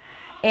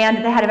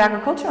 And the head of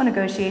agricultural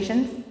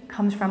negotiations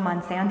comes from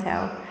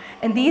Monsanto.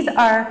 And these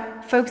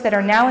are folks that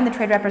are now in the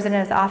Trade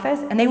Representative's Office,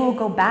 and they will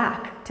go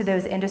back to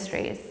those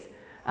industries.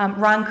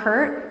 Ron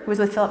Kurt, who was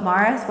with Philip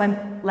Morris,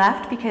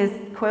 left because,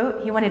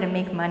 quote, he wanted to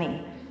make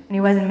money. And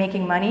he wasn't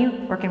making money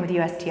working with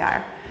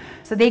USTR.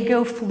 So they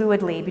go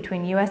fluidly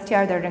between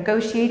USTR, they're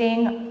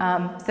negotiating.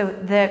 So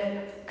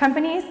the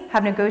companies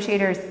have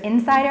negotiators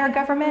inside our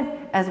government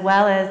as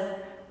well as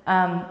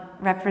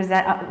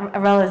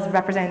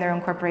representing their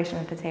own corporation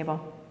at the table.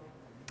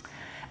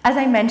 As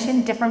I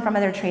mentioned, different from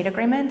other trade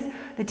agreements,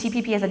 the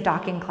TPP has a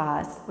docking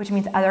clause, which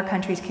means other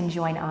countries can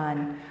join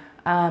on.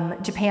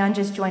 Japan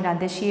just joined on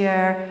this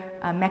year.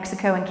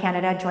 Mexico and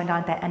Canada joined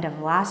on at the end of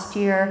last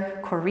year.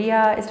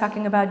 Korea is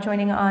talking about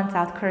joining on,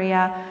 South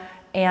Korea.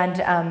 And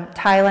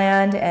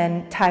Thailand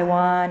and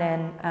Taiwan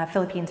and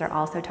Philippines are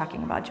also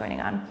talking about joining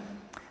on.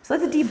 So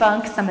let's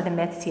debunk some of the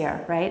myths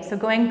here, right? So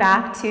going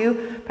back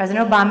to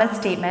President Obama's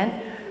statement,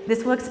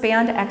 this will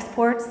expand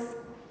exports,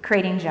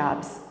 creating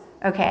jobs.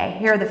 Okay,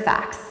 here are the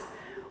facts.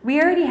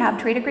 We already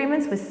have trade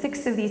agreements with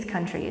 6 of these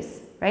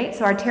countries, right?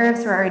 So our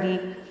tariffs are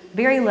already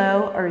very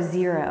low or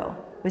zero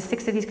with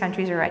 6 of these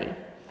countries already.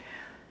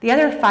 The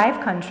other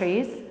 5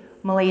 countries,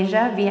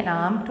 Malaysia,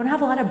 Vietnam, don't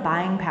have a lot of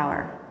buying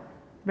power,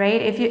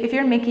 right? If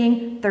you're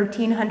making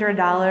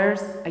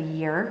 $1,300 a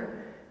year,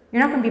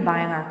 you're not going to be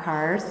buying our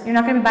cars. You're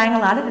not going to be buying a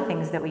lot of the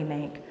things that we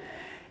make.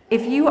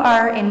 If you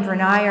are in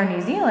Brunei or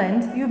New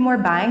Zealand, you have more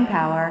buying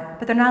power,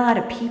 but there are not a lot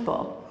of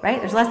people, right?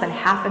 There's less than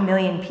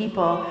 500,000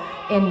 people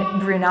in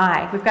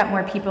Brunei. We've got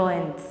more people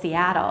in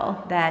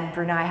Seattle than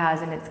Brunei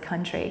has in its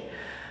country.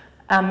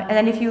 And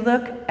then if you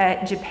look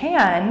at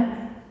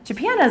Japan,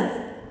 Japan has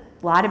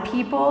a lot of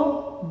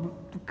people,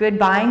 good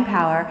buying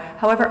power.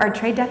 However, our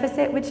trade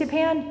deficit with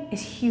Japan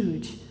is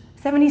huge,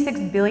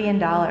 $76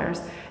 billion.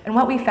 And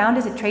what we found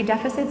is that trade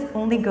deficits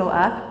only go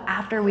up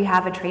after we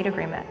have a trade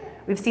agreement.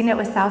 We've seen it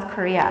with South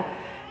Korea.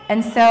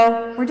 And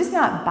so we're just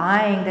not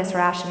buying this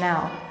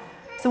rationale.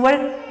 So what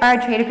are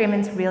our trade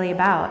agreements really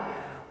about?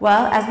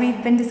 Well, as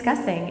we've been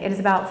discussing, it is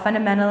about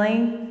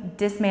fundamentally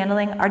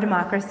dismantling our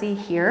democracy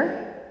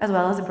here as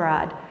well as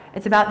abroad.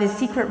 It's about this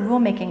secret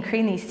rulemaking,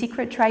 creating these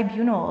secret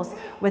tribunals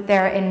with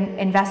their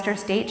investor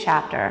state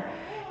chapter.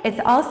 It's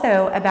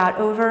also about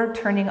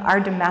overturning our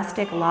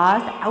domestic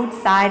laws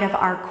outside of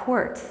our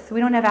courts. So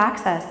we don't have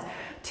access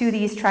to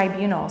these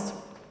tribunals.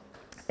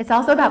 It's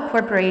also about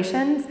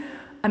corporations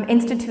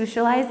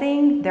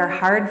institutionalizing their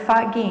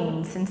hard-fought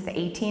gains since the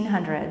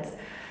 1800s.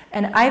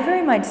 And I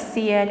very much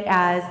see it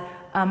as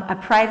a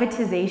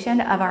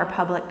privatization of our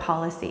public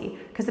policy,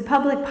 because the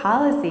public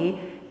policy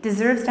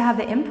deserves to have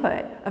the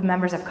input of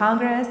members of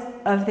Congress,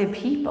 of the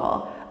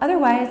people.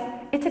 Otherwise,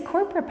 it's a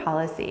corporate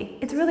policy.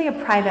 It's really a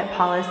private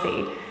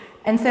policy.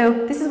 And so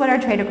this is what our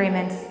trade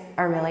agreements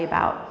are really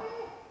about.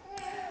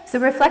 So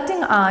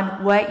reflecting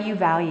on what you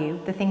value,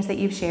 the things that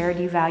you've shared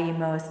you value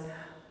most,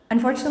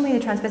 unfortunately, the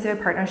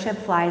Trans-Pacific Partnership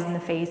flies in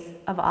the face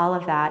of all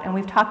of that. And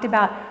we've talked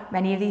about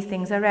many of these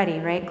things already,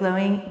 right?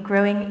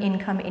 Growing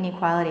income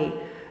inequality.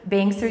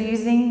 Banks are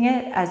using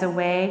it as a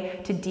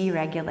way to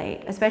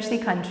deregulate, especially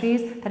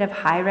countries that have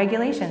high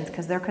regulations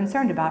because they're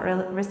concerned about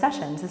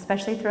recessions,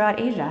 especially throughout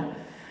Asia.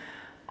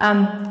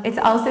 It's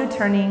also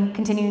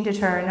continuing to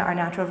turn our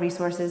natural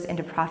resources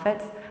into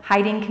profits,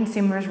 hiding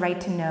consumers'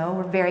 right to know.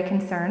 We're very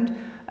concerned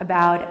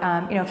about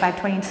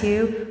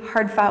 522,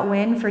 hard-fought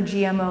win for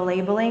GMO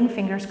labeling,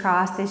 fingers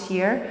crossed this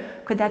year.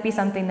 Could that be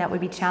something that would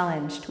be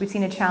challenged? We've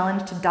seen a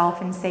challenge to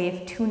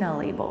dolphin-safe tuna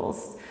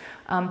labels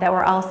that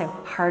were also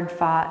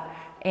hard-fought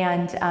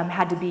and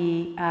had to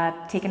be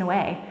taken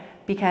away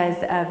because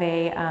of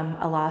a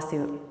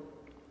lawsuit.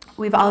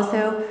 We've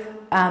also,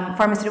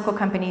 pharmaceutical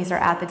companies are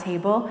at the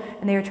table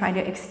and they are trying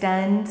to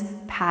extend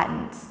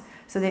patents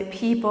so that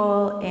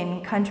people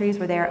in countries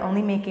where they are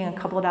only making a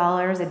couple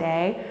dollars a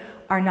day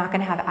are not going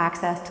to have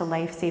access to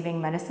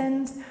life-saving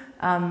medicines,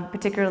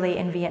 particularly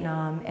in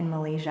Vietnam and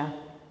Malaysia.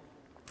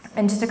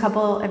 And just a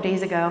couple of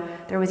days ago,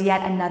 there was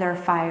yet another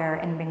fire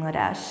in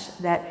Bangladesh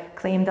that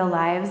claimed the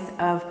lives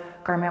of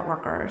garment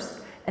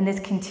workers. And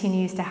this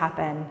continues to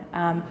happen.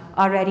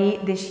 Already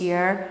this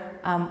year,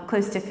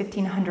 close to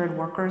 1,500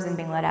 workers in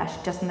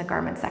Bangladesh, just in the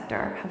garment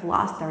sector, have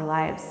lost their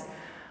lives.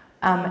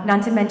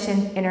 Not to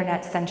mention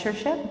internet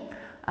censorship.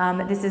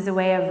 This is a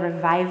way of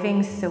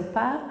reviving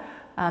SOPA,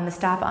 the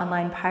Stop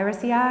Online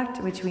Piracy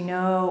Act, which we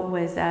know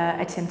was an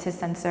attempt to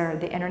censor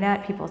the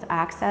internet, people's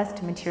access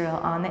to material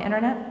on the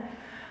internet.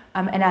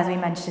 And as we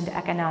mentioned,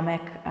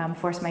 economic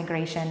forced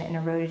migration and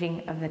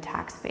eroding of the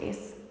tax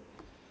base.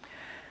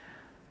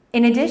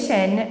 In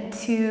addition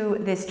to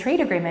this trade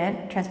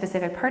agreement,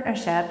 Trans-Pacific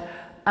Partnership,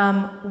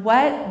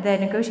 what the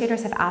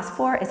negotiators have asked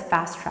for is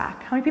fast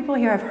track. How many people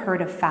here have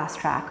heard of fast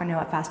track or know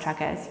what fast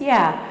track is?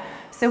 Yeah.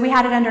 So we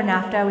had it under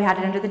NAFTA, we had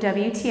it under the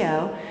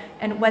WTO,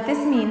 and what this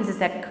means is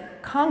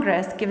that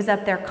Congress gives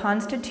up their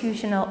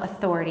constitutional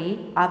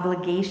authority,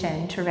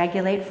 obligation to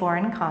regulate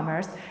foreign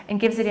commerce, and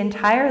gives it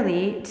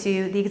entirely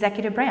to the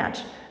executive branch.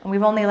 And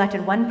we've only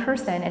elected one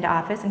person into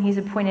office, and he's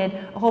appointed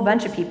a whole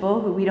bunch of people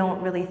who we don't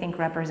really think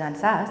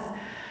represents us.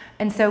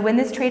 And so when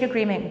this trade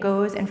agreement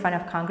goes in front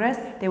of Congress,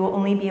 they will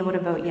only be able to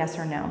vote yes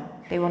or no.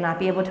 They will not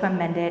be able to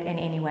amend it in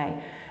any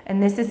way.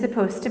 And this is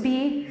supposed to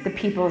be the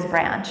people's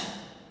branch,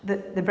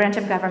 the branch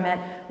of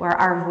government where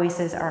our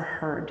voices are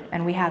heard,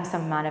 and we have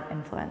some amount of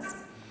influence.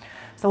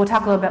 So we'll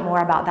talk a little bit more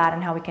about that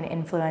and how we can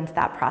influence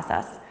that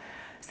process.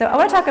 So I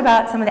want to talk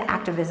about some of the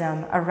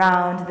activism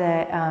around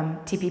the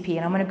TPP,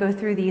 and I'm going to go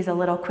through these a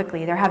little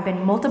quickly. There have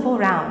been multiple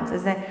rounds.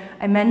 As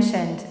I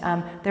mentioned,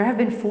 there have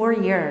been 4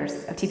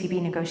 years of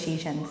TPP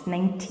negotiations,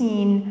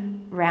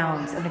 19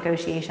 rounds of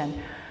negotiation.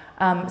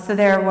 So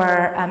there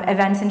were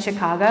events in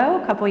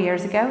Chicago a couple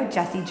years ago with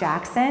Jesse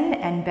Jackson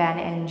and Ben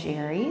and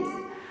Jerry's.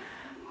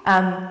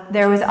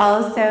 There was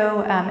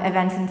also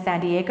events in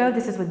San Diego.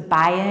 This is with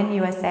Buy-in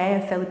USA,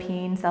 a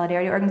Philippine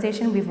solidarity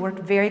organization. We've worked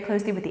very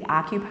closely with the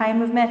Occupy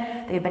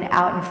movement. They've been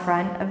out in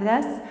front of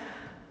this.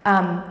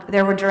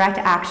 There were direct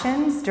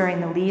actions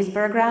during the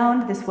Leesburg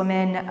round. This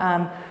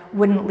woman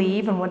wouldn't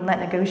leave and wouldn't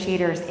let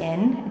negotiators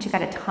in, and she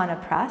got a ton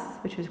of press,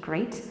 which was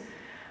great.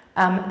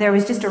 There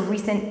was just a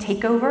recent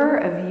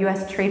takeover of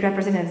U.S. Trade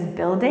Representatives'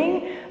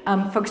 building.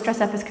 Folks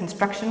dressed up as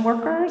construction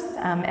workers,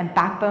 and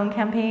Backbone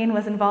Campaign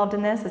was involved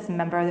in this as a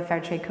member of the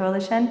Fair Trade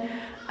Coalition,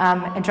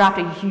 and dropped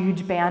a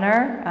huge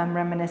banner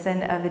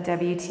reminiscent of the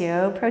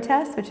WTO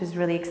protests, which is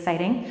really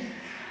exciting.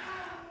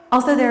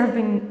 Also, there have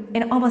been,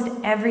 in almost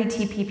every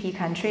TPP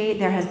country,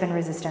 there has been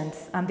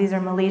resistance. These are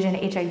Malaysian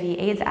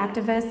HIV/AIDS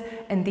activists,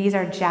 and these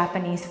are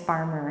Japanese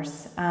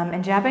farmers. And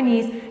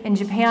in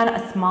Japan,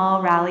 a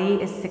small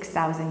rally is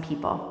 6,000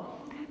 people.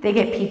 They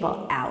get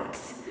people out,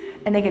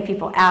 and they get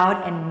people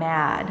out and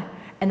mad.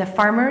 And the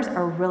farmers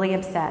are really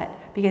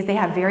upset because they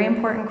have very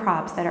important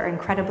crops that are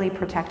incredibly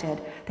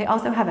protected. They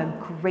also have a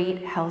great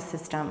health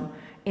system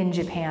in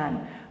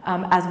Japan,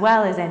 as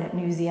well as in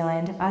New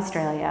Zealand,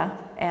 Australia,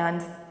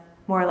 and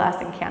more or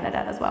less in Canada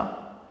as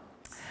well.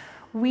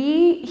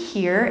 We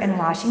here in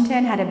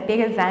Washington had a big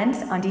event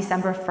on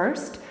December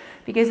 1st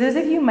because those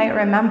of you might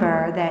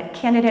remember that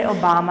candidate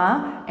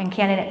Obama and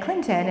candidate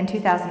Clinton in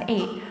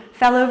 2008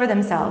 fell over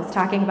themselves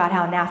talking about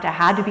how NAFTA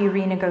had to be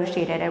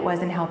renegotiated. It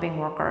wasn't helping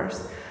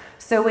workers.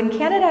 So when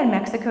Canada and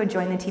Mexico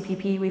joined the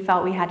TPP, we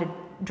felt we had to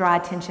draw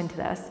attention to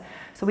this.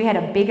 So we had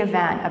a big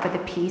event up at the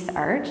Peace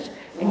Arch,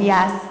 and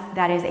yes,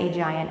 that is a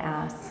giant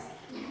ass.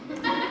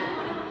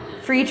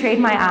 Free trade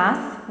my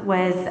ass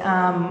was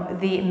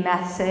the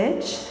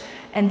message,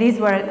 and these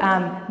were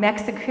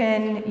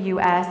Mexican,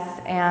 US,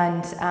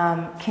 and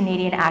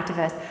Canadian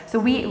activists. So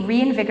we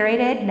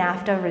reinvigorated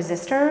NAFTA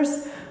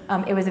resistors.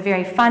 It was a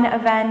very fun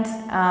event.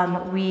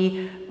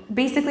 We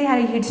basically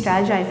had a huge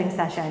strategizing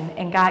session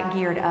and got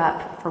geared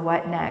up for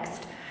what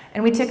next.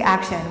 And we took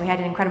action. We had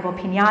an incredible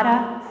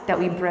piñata that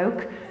we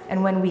broke,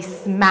 and when we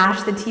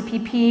smashed the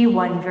TPP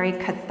one very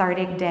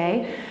cathartic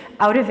day,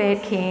 out of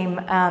it came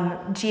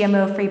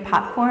GMO-free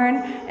popcorn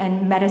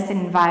and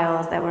medicine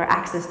vials that were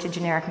access to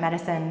generic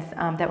medicines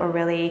that were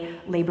really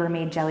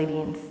labor-made jelly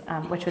beans,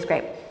 which was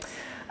great.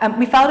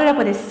 We followed it up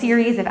with a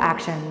series of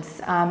actions,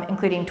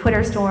 including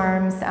Twitter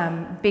storms,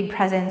 big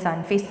presence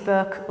on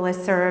Facebook,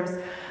 listservs.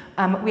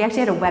 We actually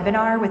had a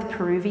webinar with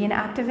Peruvian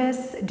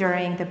activists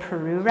during the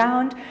Peru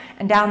round,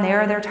 and down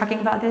there they're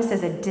talking about this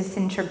as a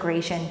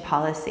disintegration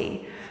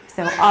policy.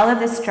 So all of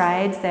the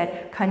strides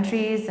that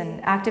countries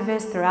and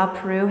activists throughout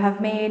Peru have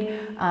made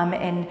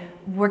in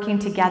working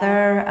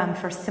together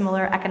for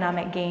similar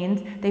economic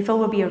gains, they feel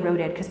will be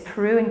eroded because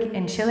Peru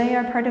and Chile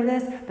are part of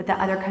this, but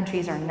the other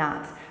countries are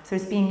not. So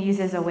it's being used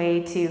as a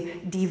way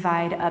to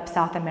divide up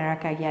South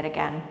America yet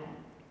again.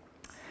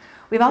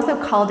 We've also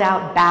called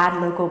out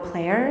bad local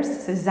players,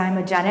 so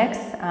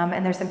Zymogenics,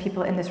 and there's some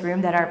people in this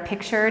room that are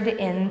pictured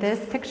in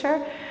this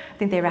picture. I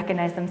think they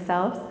recognize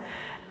themselves.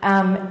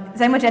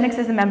 Zymogenics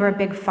is a member of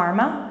Big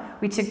Pharma.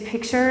 We took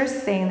pictures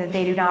saying that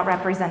they do not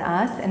represent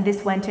us, and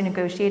this went to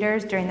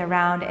negotiators during the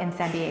round in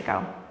San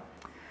Diego.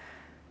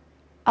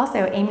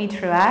 Also, Amy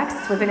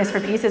Truax, Witness for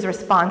Peace, is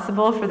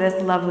responsible for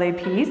this lovely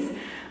piece.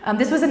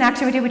 This was an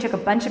action we did. We took a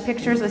bunch of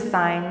pictures with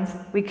signs.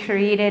 We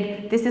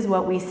created, "This is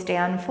what we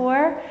stand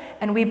for,"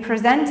 and we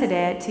presented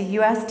it to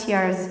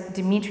USTR's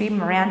Dimitri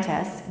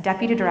Morantis,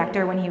 deputy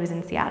director, when he was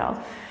in Seattle.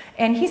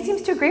 And he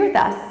seems to agree with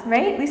us,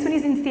 right? At least when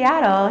he's in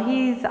Seattle,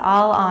 he's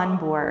all on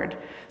board.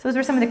 So those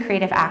were some of the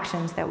creative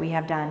actions that we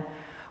have done.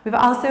 We've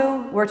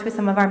also worked with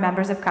some of our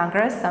members of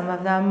Congress. Some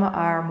of them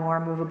are more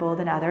movable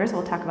than others.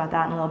 We'll talk about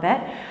that in a little bit.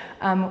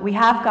 We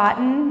have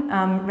gotten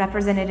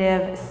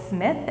Representative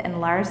Smith and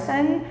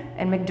Larson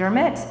and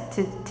McDermott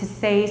to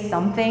say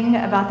something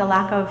about the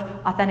lack of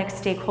authentic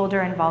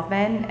stakeholder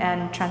involvement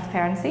and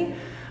transparency.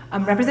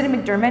 Representative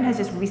McDermott has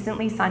just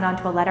recently signed on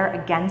to a letter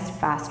against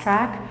Fast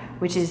Track,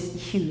 which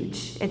is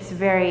huge. It's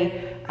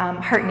very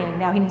heartening.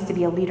 Now he needs to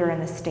be a leader in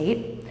the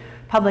state.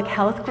 Public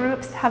health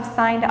groups have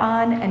signed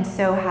on, and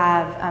so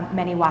have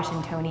many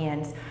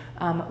Washingtonians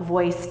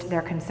voiced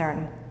their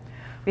concern.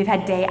 We've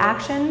had day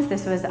actions.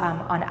 This was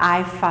on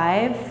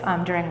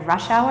I-5 during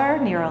rush hour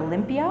near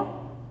Olympia.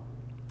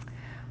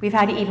 We've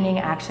had evening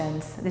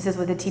actions. This is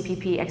with the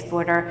TPP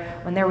exporter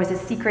when there was a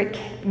secret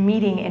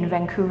meeting in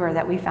Vancouver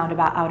that we found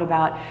out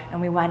about, and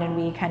we went and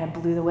we kind of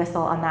blew the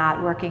whistle on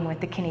that, working with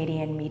the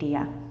Canadian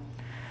media.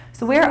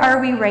 So where are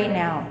we right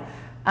now?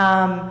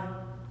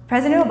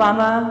 President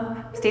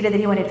Obama stated that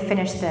he wanted to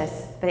finish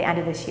this by the end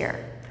of this year.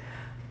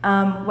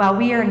 While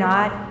we are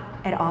not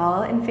at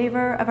all in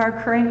favor of our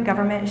current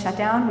government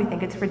shutdown, we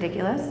think it's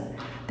ridiculous.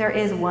 There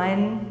is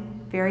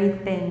one very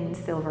thin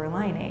silver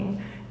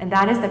lining, and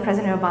that is that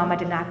President Obama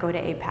did not go to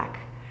APEC.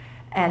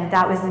 And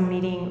that was a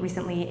meeting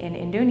recently in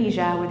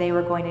Indonesia where they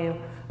were going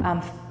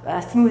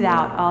to smooth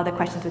out all the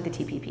questions with the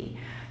TPP.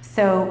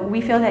 So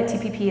we feel that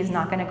TPP is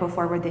not going to go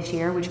forward this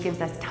year, which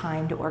gives us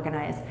time to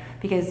organize,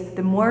 because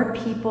the more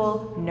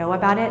people know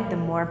about it, the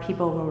more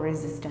people will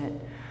resist it.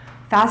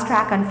 Fast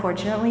track,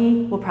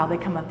 unfortunately, will probably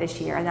come up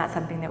this year, and that's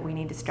something that we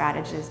need to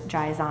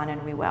strategize on,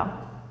 and we will.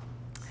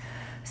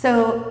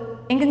 So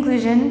in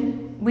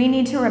conclusion, we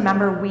need to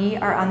remember we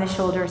are on the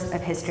shoulders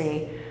of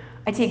history.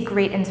 I take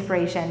great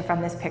inspiration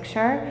from this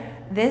picture.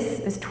 This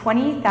is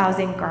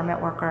 20,000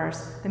 garment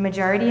workers, the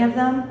majority of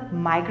them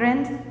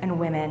migrants and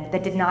women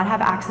that did not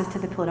have access to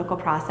the political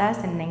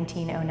process in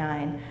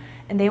 1909.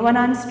 And they went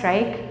on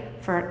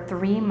strike for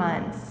 3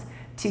 months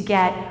to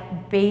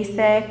get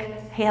basic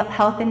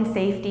health and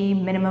safety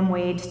minimum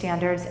wage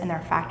standards in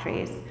their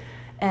factories.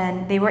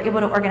 And they were able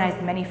to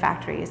organize many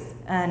factories.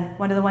 And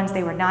one of the ones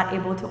they were not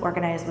able to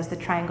organize was the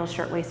Triangle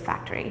Shirtwaist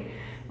Factory.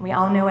 We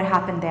all know what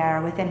happened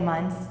there. Within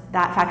months,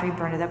 that factory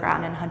burned to the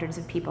ground and hundreds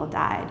of people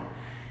died.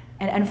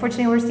 And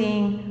unfortunately, we're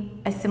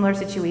seeing a similar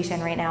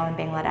situation right now in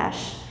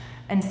Bangladesh.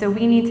 And so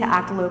we need to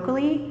act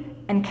locally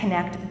and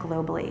connect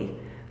globally.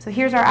 So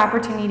here's our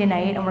opportunity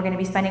tonight, and we're going to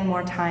be spending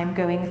more time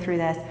going through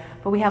this.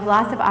 But we have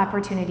lots of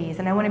opportunities,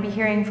 and I want to be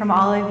hearing from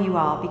all of you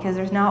all, because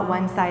there's not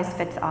one size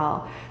fits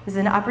all. This is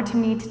an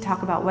opportunity to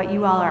talk about what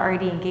you all are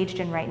already engaged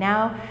in right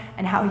now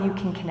and how you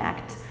can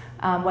connect.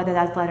 Whether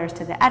that's letters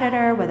to the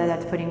editor, whether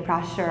that's putting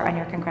pressure on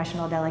your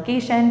congressional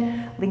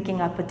delegation,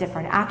 linking up with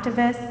different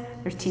activists.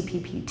 There's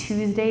TPP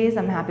Tuesdays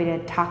I'm happy to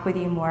talk with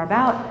you more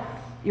about.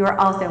 You are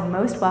also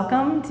most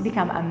welcome to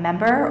become a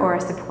member or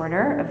a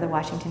supporter of the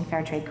Washington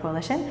Fair Trade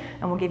Coalition,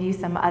 and we'll give you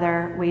some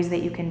other ways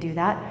that you can do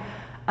that.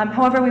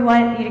 However, we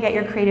want you to get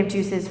your creative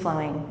juices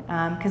flowing,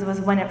 because it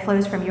was when it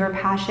flows from your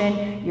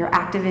passion, your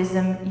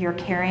activism, your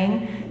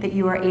caring, that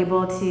you are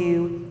able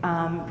to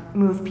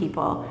move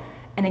people.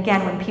 And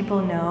again, when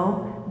people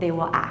know, they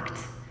will act.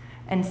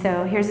 And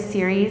so here's a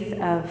series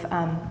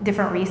of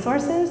different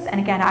resources.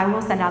 And again, I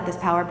will send out this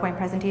PowerPoint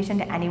presentation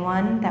to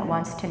anyone that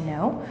wants to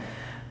know.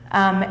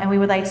 And we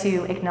would like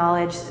to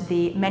acknowledge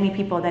the many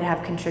people that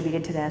have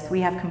contributed to this.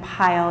 We have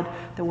compiled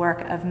the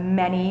work of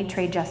many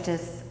trade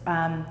justice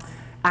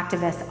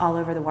activists all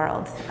over the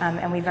world,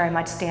 and we very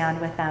much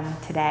stand with them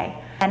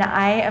today. And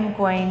I am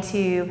going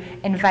to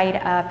invite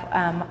up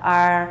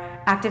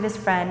our activist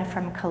friend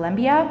from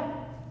Colombia,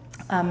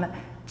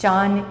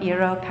 John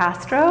Iro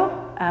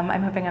Castro.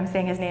 I'm hoping I'm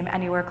saying his name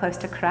anywhere close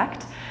to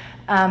correct.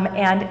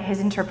 And his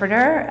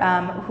interpreter,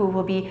 who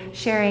will be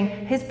sharing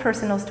his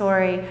personal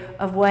story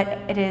of what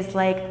it is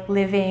like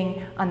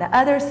living on the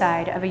other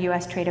side of a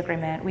U.S. trade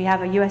agreement. We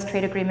have a U.S.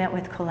 trade agreement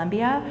with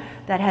Colombia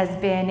that has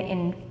been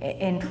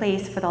in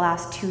place for the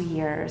last 2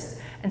 years.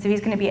 And so he's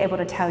going to be able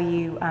to tell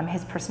you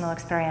his personal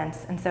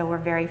experience. And so we're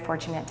very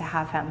fortunate to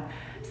have him.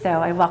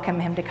 So I welcome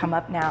him to come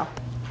up now.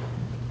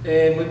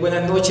 Muy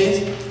buenas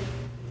noches.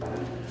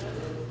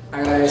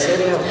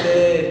 Agradecerle a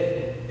usted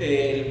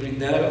el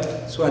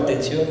brindar su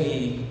atención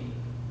y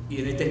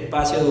en este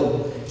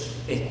espacio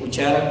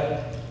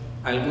escuchar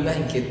algunas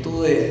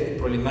inquietudes,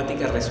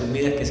 problemáticas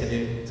resumidas que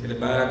se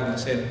les va a dar a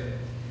conocer.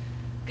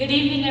 Good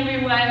evening,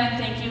 everyone, and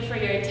thank you for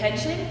your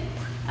attention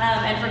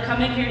and for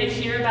coming here to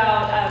hear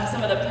about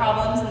some of the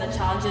problems and the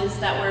challenges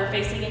that we're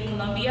facing in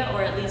Colombia,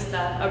 or at least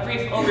a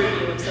brief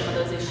overview of some of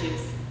those issues.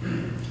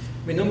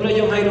 Mi nombre es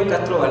John Jairo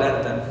Castro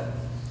Balanta.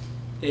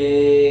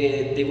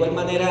 De igual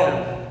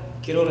manera,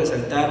 quiero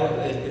resaltar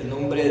el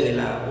nombre de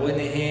la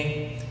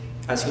ONG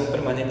Acción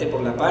Permanente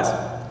por la Paz,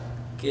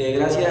 que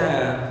gracias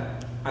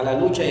a la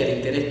lucha y al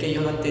interés que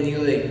ellos han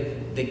tenido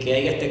de que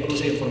haya este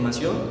cruce de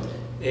información,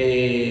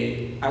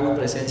 hago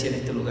presencia en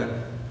este lugar.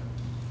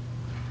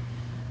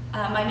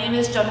 My name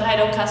is John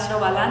Jairo Castro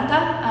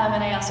Balanta,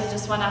 and I also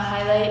just want to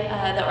highlight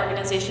the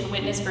organization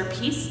Witness for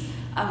Peace,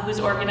 who's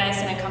organized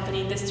and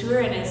accompanied this tour,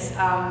 and is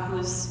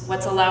who's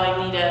what's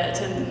allowing me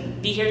to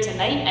be here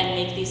tonight and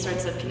make these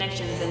sorts of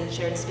connections and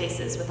shared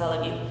spaces with all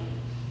of you.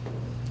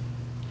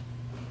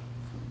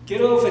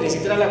 Quiero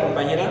felicitar a la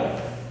compañera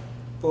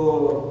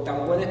por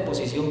tan buena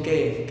exposición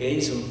que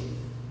hizo.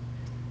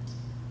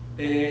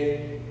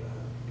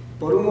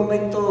 Por un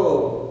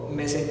momento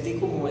me sentí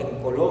como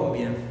en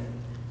Colombia,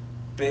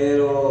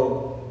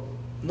 pero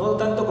no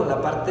tanto con la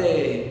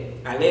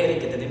parte alegre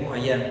que tenemos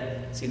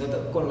allá, sino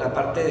con la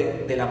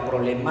parte de la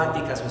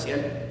problemática social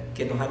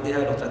que nos han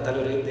dejado los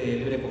tratados de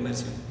libre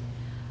comercio.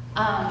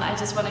 I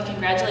just want to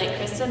congratulate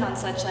Kristen on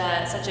such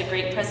a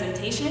great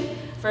presentation.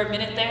 For a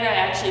minute there, I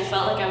actually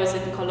felt like I was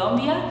in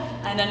Colombia,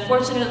 and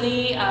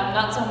unfortunately,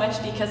 not so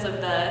much because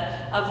of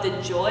the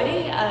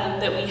joy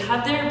that we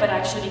have there, but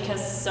actually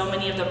because so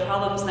many of the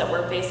problems that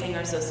we're facing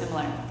are so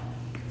similar.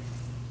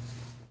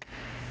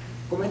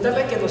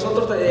 Comentarles que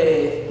nosotros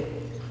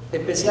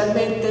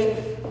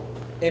especialmente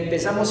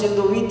empezamos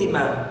siendo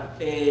víctimas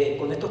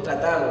con estos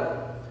tratados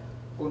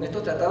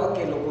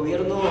que los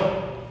gobiernos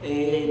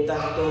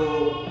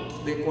tanto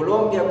de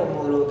Colombia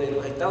como de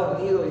los Estados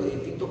Unidos y de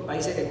distintos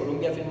países que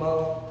Colombia ha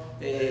firmado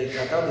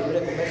tratados de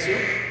libre comercio,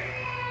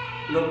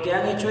 lo que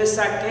han hecho es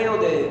saqueo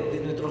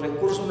de nuestros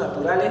recursos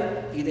naturales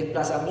y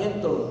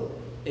desplazamiento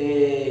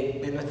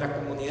de nuestras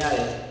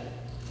comunidades.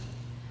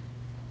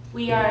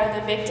 We are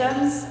the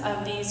victims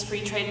of these free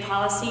trade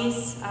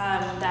policies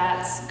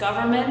that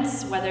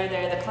governments, whether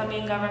they're the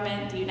Colombian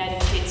government, the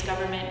United States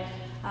government,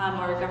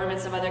 or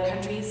governments of other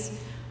countries,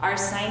 are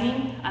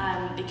signing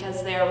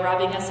because they are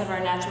robbing us of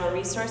our natural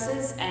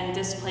resources and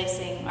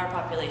displacing our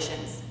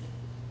populations.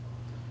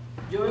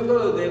 Yo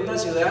vengo de una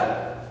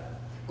ciudad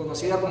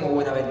conocida como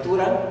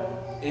Buenaventura,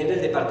 es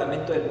del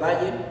departamento del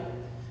Valle.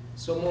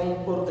 Somos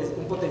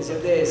un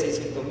potencial de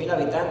 600.000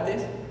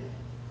 habitantes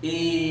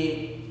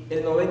y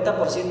el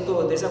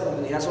 90% de esa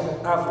comunidad somos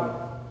afro.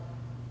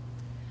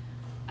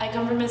 I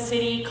come from a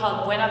city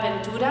called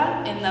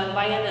Buenaventura in the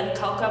Valle del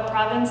Cauca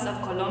province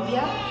of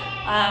Colombia.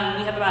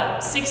 We have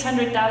about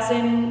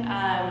 600,000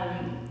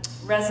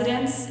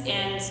 residents,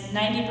 and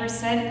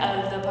 90%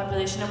 of the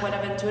population of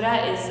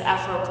Buenaventura is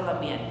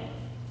Afro-Colombian.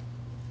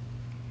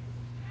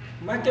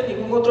 Más que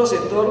ningún otro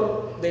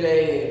sector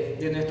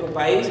de nuestro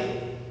país,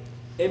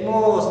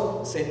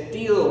 hemos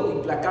sentido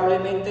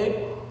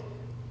implacablemente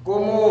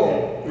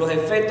cómo los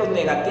efectos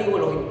negativos,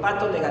 los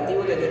impactos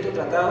negativos de estos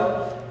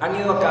tratados han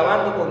ido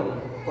acabando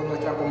con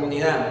nuestra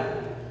comunidad.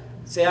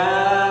 Se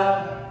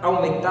ha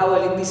aumentado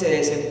el índice de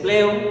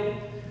desempleo,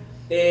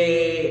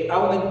 ha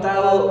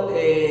aumentado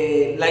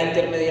la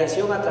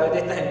intermediación a través de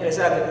estas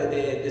empresas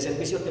de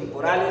servicios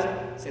temporales,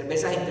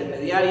 cervezas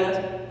intermediarias,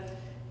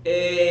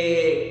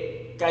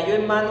 cayó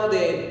en manos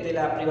de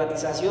la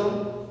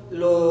privatización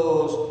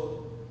los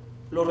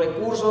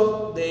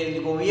recursos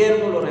del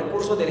gobierno, los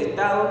recursos del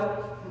Estado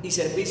y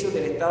servicios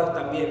del Estado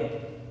también.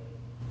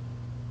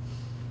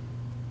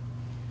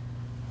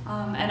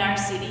 And our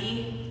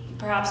city,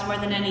 perhaps more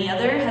than any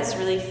other, has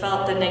really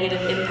felt the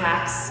negative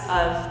impacts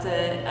of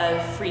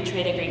free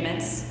trade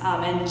agreements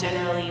and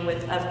generally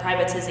of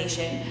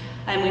privatization.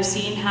 And we've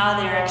seen how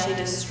they're actually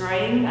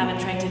destroying and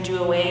trying to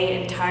do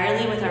away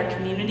entirely with our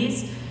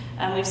communities.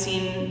 And we've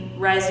seen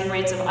rising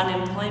rates of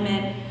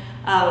unemployment,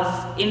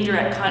 of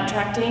indirect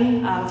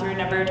contracting through a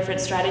number of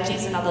different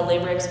strategies and all the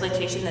labor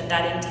exploitation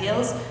that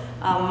entails,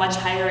 much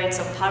higher rates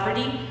of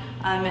poverty,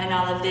 and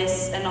all of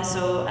this, and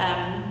also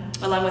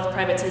along with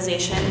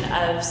privatization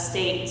of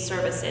state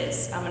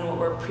services and what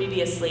were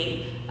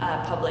previously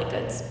public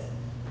goods.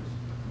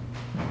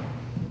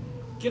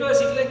 Quiero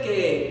decirle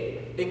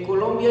que en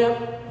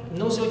Colombia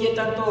no se oye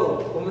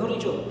tanto, o mejor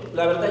dicho,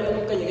 la verdad yo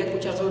nunca llegué a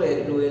escuchar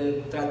sobre lo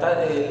del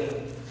tratado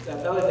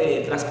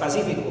de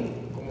Transpacífico,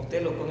 como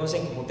ustedes lo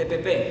conocen como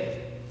TPP.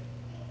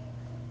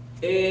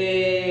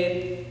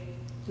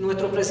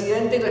 Nuestro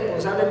presidente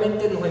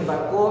irresponsablemente nos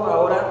embarcó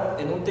ahora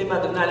en un tema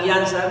de una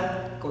alianza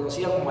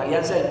conocida como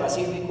Alianza del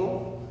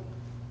Pacífico,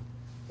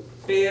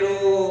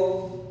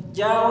 pero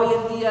ya hoy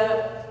en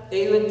día he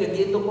ido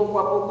entendiendo poco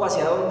a poco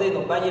hacia dónde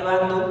nos va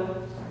llevando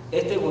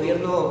este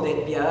gobierno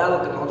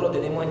despiadado que nosotros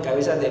tenemos en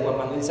cabeza de Juan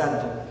Manuel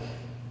Santos.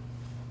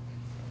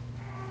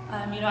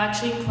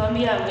 Actually in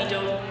Colombia,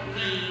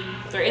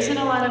 there isn't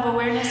a lot of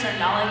awareness or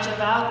knowledge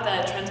about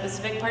the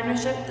Trans-Pacific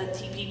Partnership, the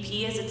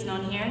TPP as it's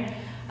known here.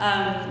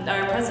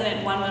 Our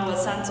president, Juan Manuel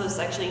Santos,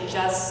 actually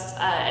just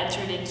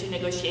entered into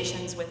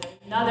negotiations with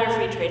another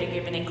free trade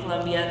agreement in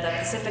Colombia, the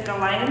Pacific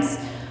Alliance,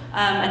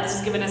 and this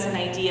has given us an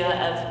idea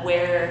of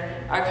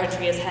where our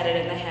country is headed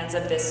in the hands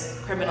of this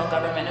criminal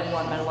government of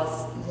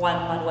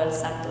Juan Manuel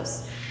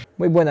Santos.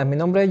 Muy buenas, mi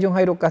nombre es John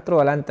Jairo Castro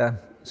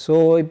Balanta,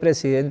 soy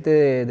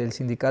presidente del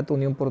sindicato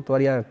Unión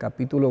Portuaria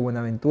Capítulo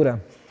Buenaventura.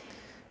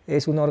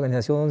 Es una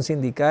organización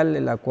sindical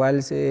en la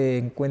cual se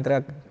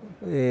encuentra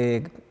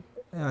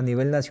a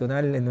nivel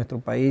nacional en nuestro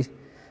país,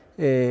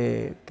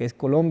 que es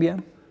Colombia.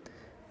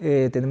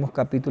 Tenemos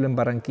capítulo en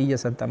Barranquilla,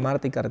 Santa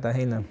Marta y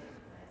Cartagena.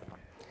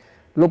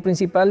 Lo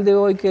principal de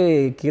hoy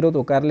que quiero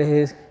tocarles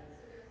es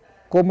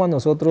cómo a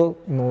nosotros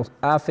nos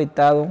ha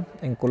afectado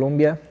en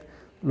Colombia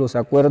los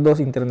acuerdos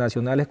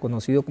internacionales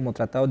conocidos como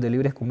tratados de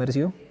libre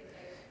comercio,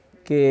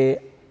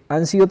 que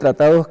han sido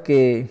tratados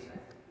que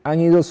han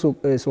ido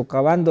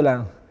socavando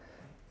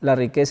la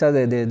riqueza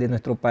de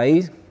nuestro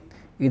país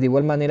y de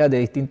igual manera de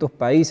distintos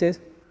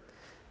países.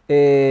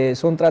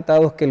 Son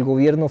tratados que el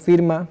gobierno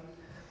firma,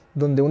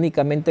 donde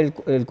únicamente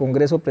el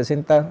Congreso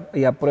presenta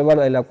y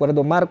aprueba el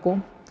acuerdo marco,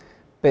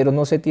 pero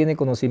no se tiene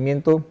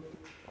conocimiento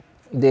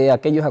de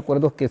aquellos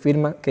acuerdos que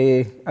firman,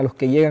 a los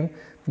que llegan,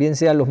 bien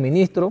sean los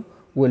ministros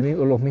o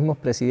los mismos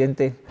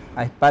presidentes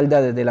a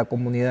espaldas de la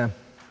comunidad.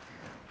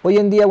 Hoy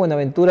en día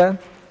Buenaventura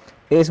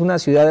es una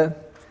ciudad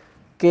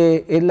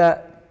que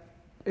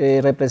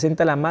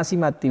representa la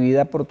máxima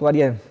actividad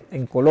portuaria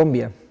en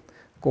Colombia,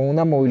 con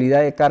una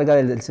movilidad de carga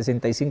del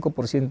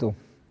 65%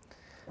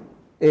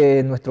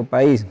 en nuestro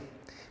país.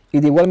 Y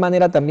de igual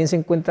manera también se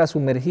encuentra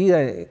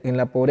sumergida en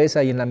la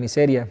pobreza y en la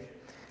miseria,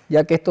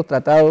 ya que estos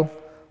tratados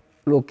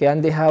lo que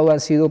han dejado han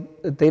sido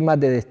temas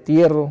de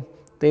destierro,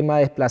 temas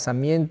de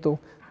desplazamiento,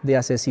 de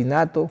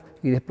asesinato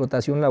y de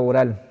explotación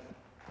laboral.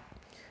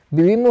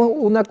 Vivimos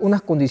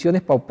unas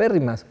condiciones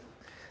paupérrimas.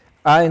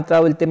 Ha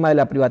entrado el tema de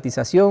la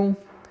privatización,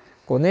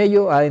 Con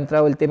ello ha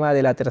entrado el tema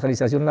de la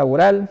tercerización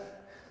laboral,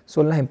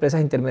 son las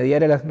empresas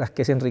intermediarias las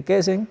que se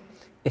enriquecen,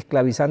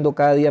 esclavizando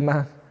cada día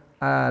más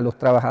a los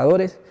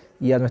trabajadores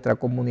y a nuestra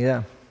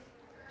comunidad.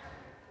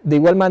 De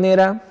igual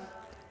manera,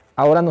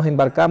 ahora nos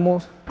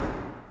embarcamos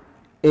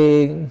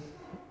en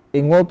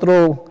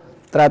otro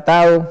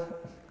tratado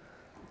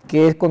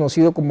que es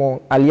conocido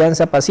como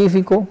Alianza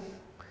Pacífico.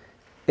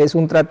 Es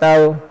un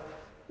tratado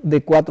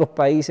de 4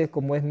 países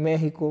como es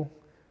México,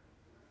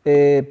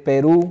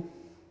 Perú,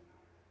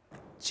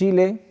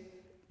 Chile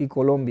y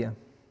Colombia.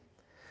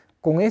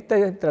 Con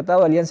este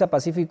Tratado de Alianza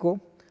Pacífico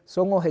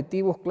son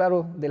objetivos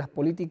claros de las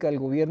políticas del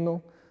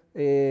gobierno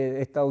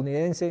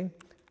estadounidense,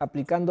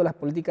 aplicando las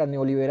políticas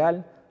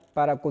neoliberal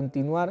para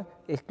continuar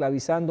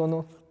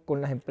esclavizándonos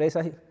con las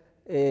empresas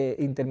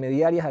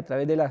intermediarias a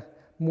través de las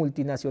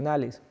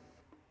multinacionales.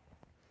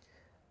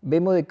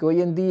 Vemos de que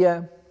hoy en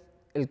día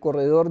el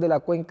corredor de la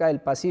cuenca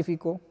del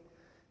Pacífico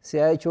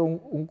se ha hecho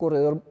un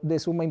corredor de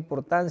suma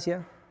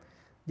importancia,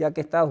 ya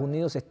que Estados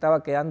Unidos se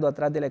estaba quedando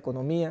atrás de la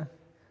economía,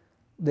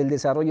 del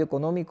desarrollo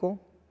económico,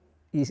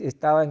 y se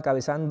estaba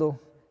encabezando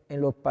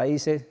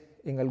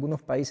en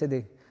algunos países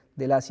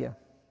del Asia.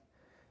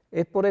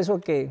 Es por eso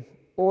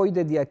que hoy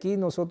desde aquí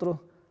nosotros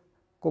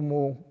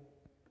como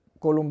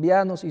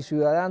colombianos y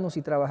ciudadanos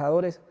y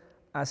trabajadores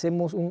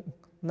hacemos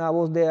una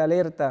voz de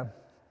alerta,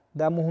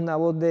 damos una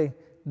voz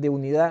de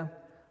unidad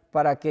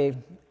para que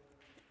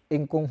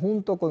en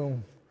conjunto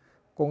con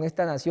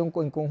esta nación,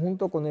 en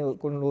conjunto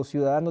con los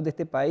ciudadanos de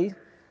este país,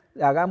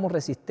 hagamos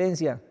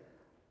resistencia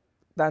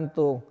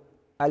tanto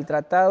al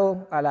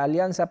Tratado, a la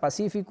Alianza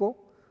Pacífico,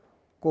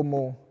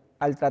 como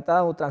al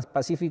Tratado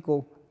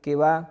Transpacífico que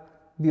va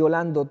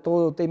violando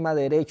todo tema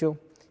de derecho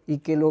y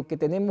que lo que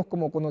tenemos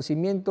como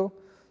conocimiento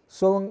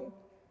son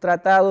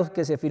tratados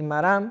que se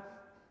firmarán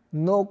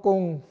no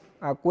con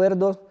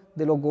acuerdos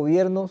de los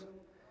gobiernos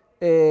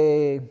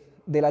de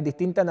las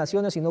distintas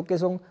naciones, sino que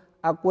son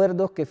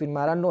acuerdos que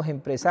firmarán los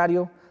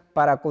empresarios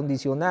para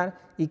condicionar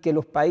y que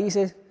los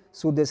países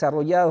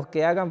subdesarrollados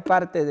que hagan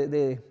parte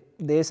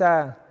de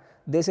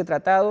ese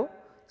tratado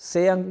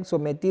sean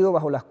sometidos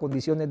bajo las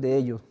condiciones de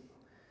ellos.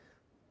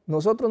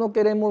 Nosotros no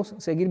queremos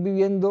seguir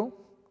viviendo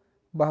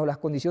bajo las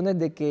condiciones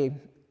de que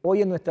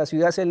hoy en nuestra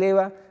ciudad se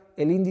eleva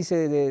el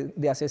índice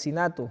de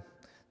asesinato.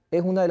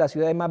 Es una de las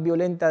ciudades más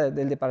violentas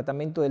del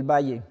departamento del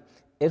Valle.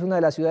 Es una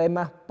de las ciudades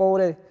más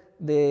pobres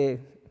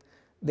de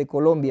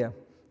Colombia.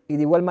 Y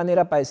de igual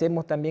manera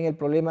padecemos también el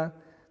problema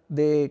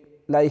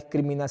de la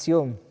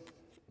discriminación.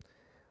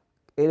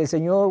 El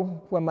señor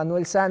Juan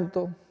Manuel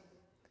Santos,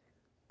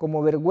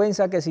 como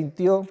vergüenza que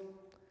sintió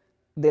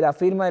de la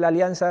firma de la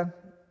Alianza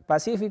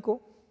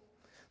Pacífico,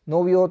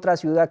 no vio otra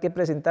ciudad que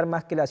presentar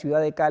más que la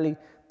ciudad de Cali,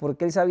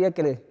 porque él sabía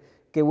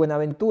que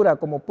Buenaventura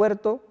como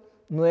puerto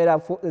no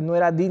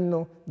era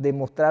digno de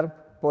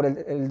mostrar por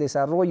el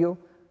desarrollo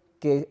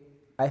que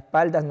a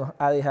espaldas nos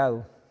ha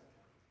dejado.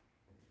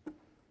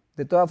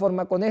 De todas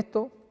formas, con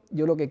esto,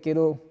 yo lo que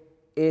quiero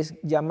es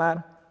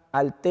llamar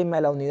al tema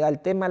de la unidad,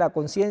 al tema de la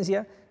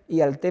conciencia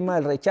y al tema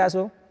del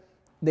rechazo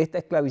de esta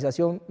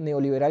esclavización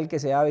neoliberal que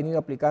se ha venido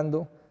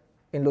aplicando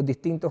en los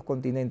distintos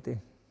continentes.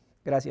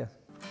 Gracias.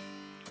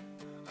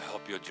 I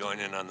hope you'll join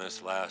in on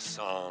this last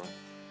song.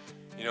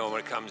 You know, when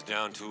it comes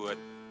down to it,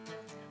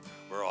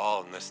 we're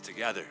all in this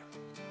together.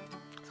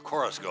 The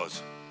chorus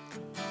goes,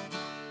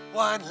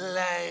 one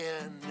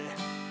land,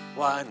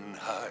 one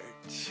heart,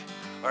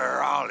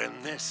 we're all in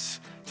this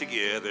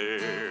together.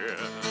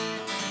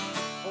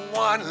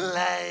 One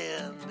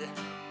land,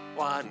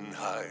 one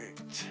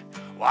heart,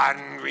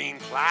 one green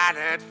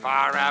planet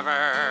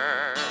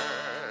forever.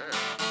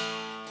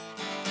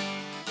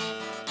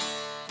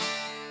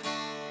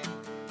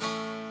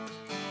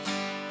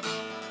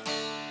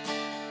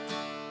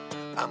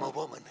 I'm a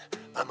woman,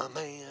 I'm a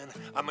man,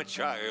 I'm a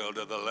child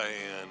of the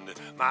land.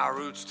 My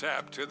roots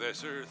tap to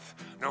this earth,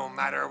 no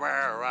matter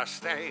where I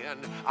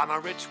stand. I'm a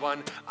rich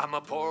one, I'm a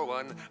poor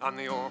one, I'm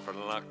the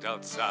orphan locked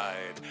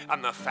outside.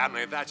 I'm the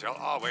family that you'll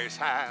always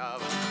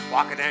have,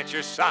 walking at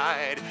your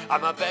side.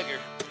 I'm a beggar,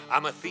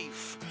 I'm a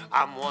thief,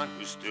 I'm one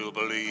who still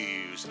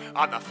believes.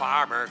 I'm the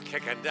farmer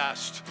kicking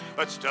dust,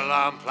 but still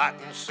I'm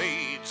planting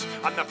seeds.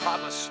 I'm the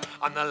promise,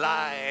 I'm the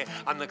lie,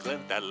 I'm the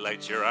glint that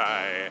lights your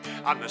eye.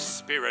 I'm the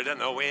spirit and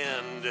the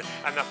wind,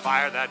 and the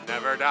fire that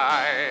never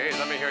dies.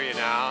 Let me hear you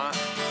now.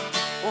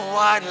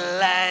 One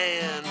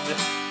land,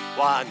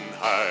 one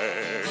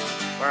heart,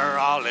 we're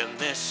all in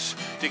this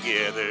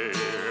together.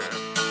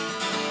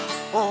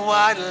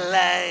 One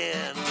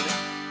land,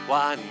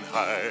 one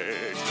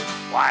heart,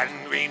 one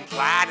green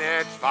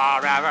planet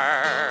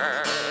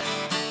forever.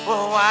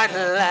 One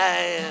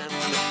land,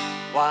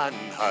 one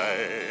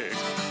heart,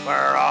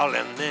 we're all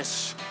in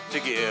this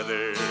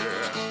together.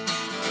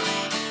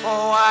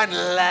 One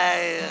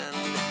land,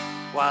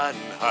 one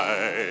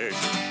heart,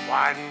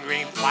 one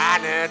green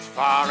planet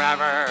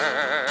forever.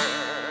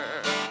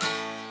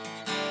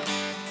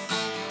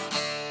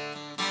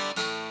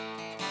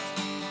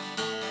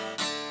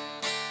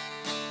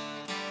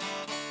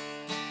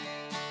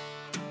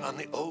 I'm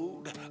the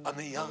old, I'm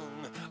the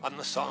young, I'm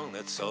the song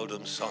that's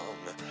seldom sung.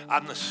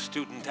 I'm the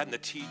student and the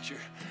teacher,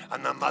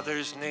 I'm the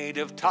mother's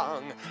native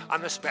tongue.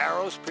 I'm the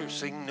sparrow's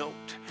piercing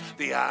note,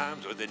 the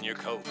arms within your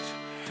coat.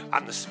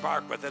 I'm the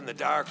spark within the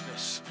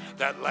darkness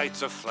that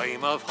lights a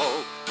flame of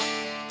hope.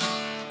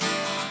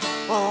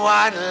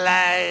 One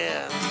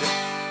land,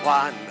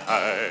 one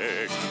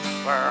heart,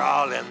 we're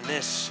all in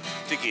this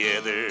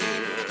together.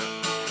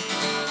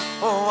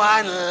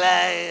 One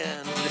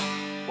land,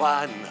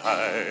 one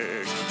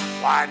heart,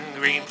 one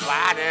green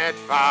planet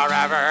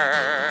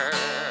forever.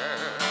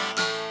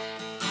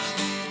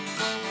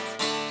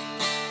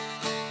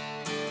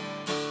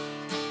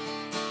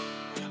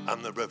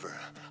 I'm the river,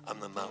 I'm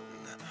the mountain,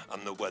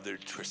 I'm the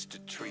weathered,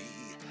 twisted tree.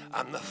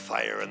 I'm the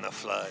fire and the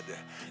flood,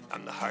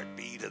 I'm the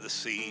heartbeat of the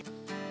sea.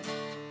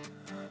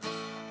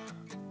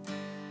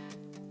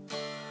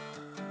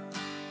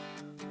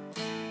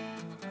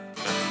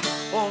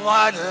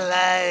 One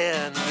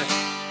land,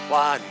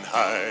 one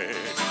heart,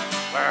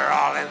 we're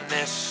all in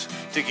this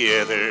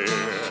together.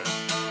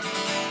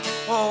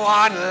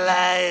 One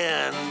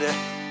land,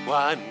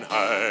 one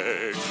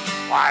heart,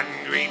 one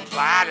green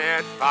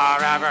planet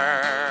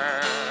forever.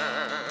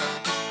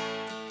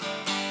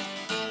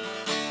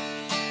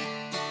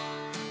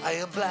 I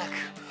am black,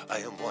 I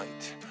am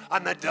white,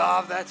 I'm the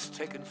dove that's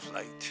taken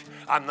flight.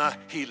 I'm the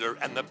healer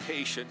and the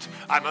patient,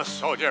 I'm a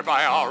soldier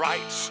by all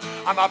rights.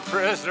 I'm a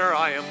prisoner,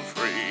 I am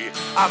free,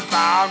 I'm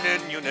bound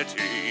in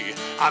unity.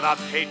 I'm a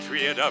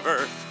patriot of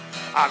earth,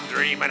 I'm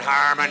dreaming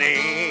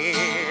harmony.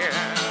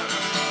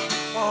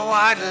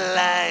 One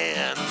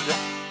land,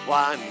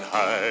 one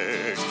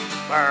heart,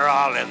 we're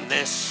all in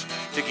this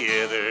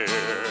together.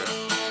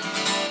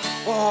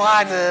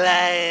 One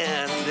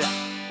land,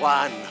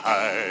 one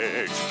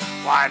heart,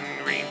 one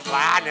green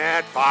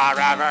planet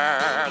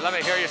forever. Let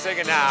me hear you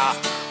singing now.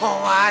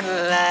 One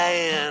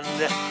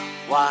land,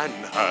 one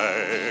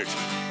heart,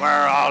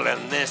 we're all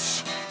in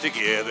this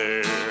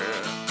together.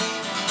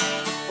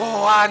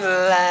 One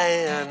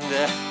land,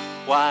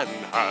 one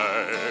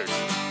heart,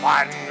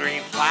 one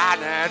green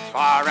planet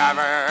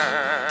forever.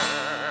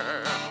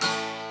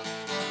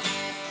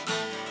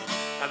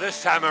 Now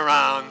this time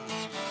around,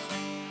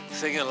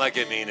 sing it like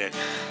you mean it.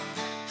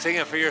 Sing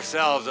it for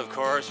yourselves, of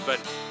course, but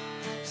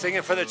sing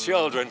it for the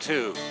children,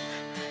 too.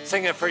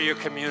 Sing it for your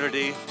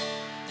community.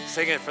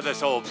 Sing it for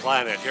this old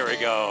planet. Here we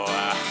go.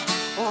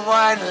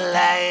 One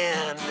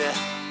land,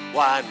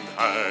 one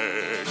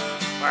heart,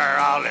 we're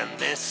all in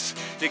this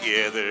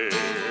together.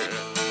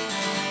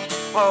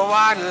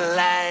 One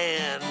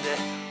land,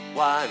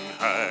 one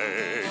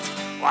heart,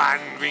 one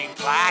green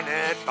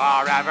planet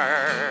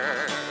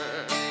forever.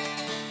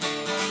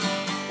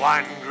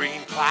 One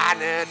green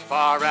planet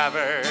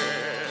forever.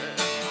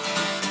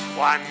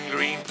 One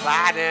green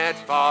planet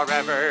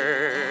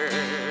forever.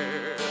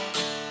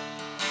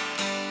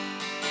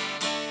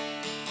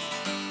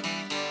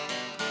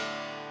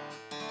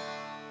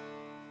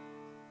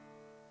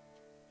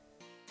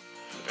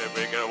 If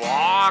we could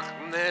walk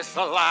this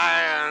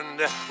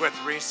land with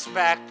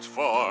respect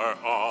for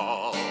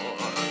all,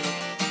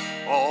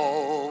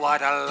 oh,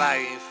 what a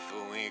life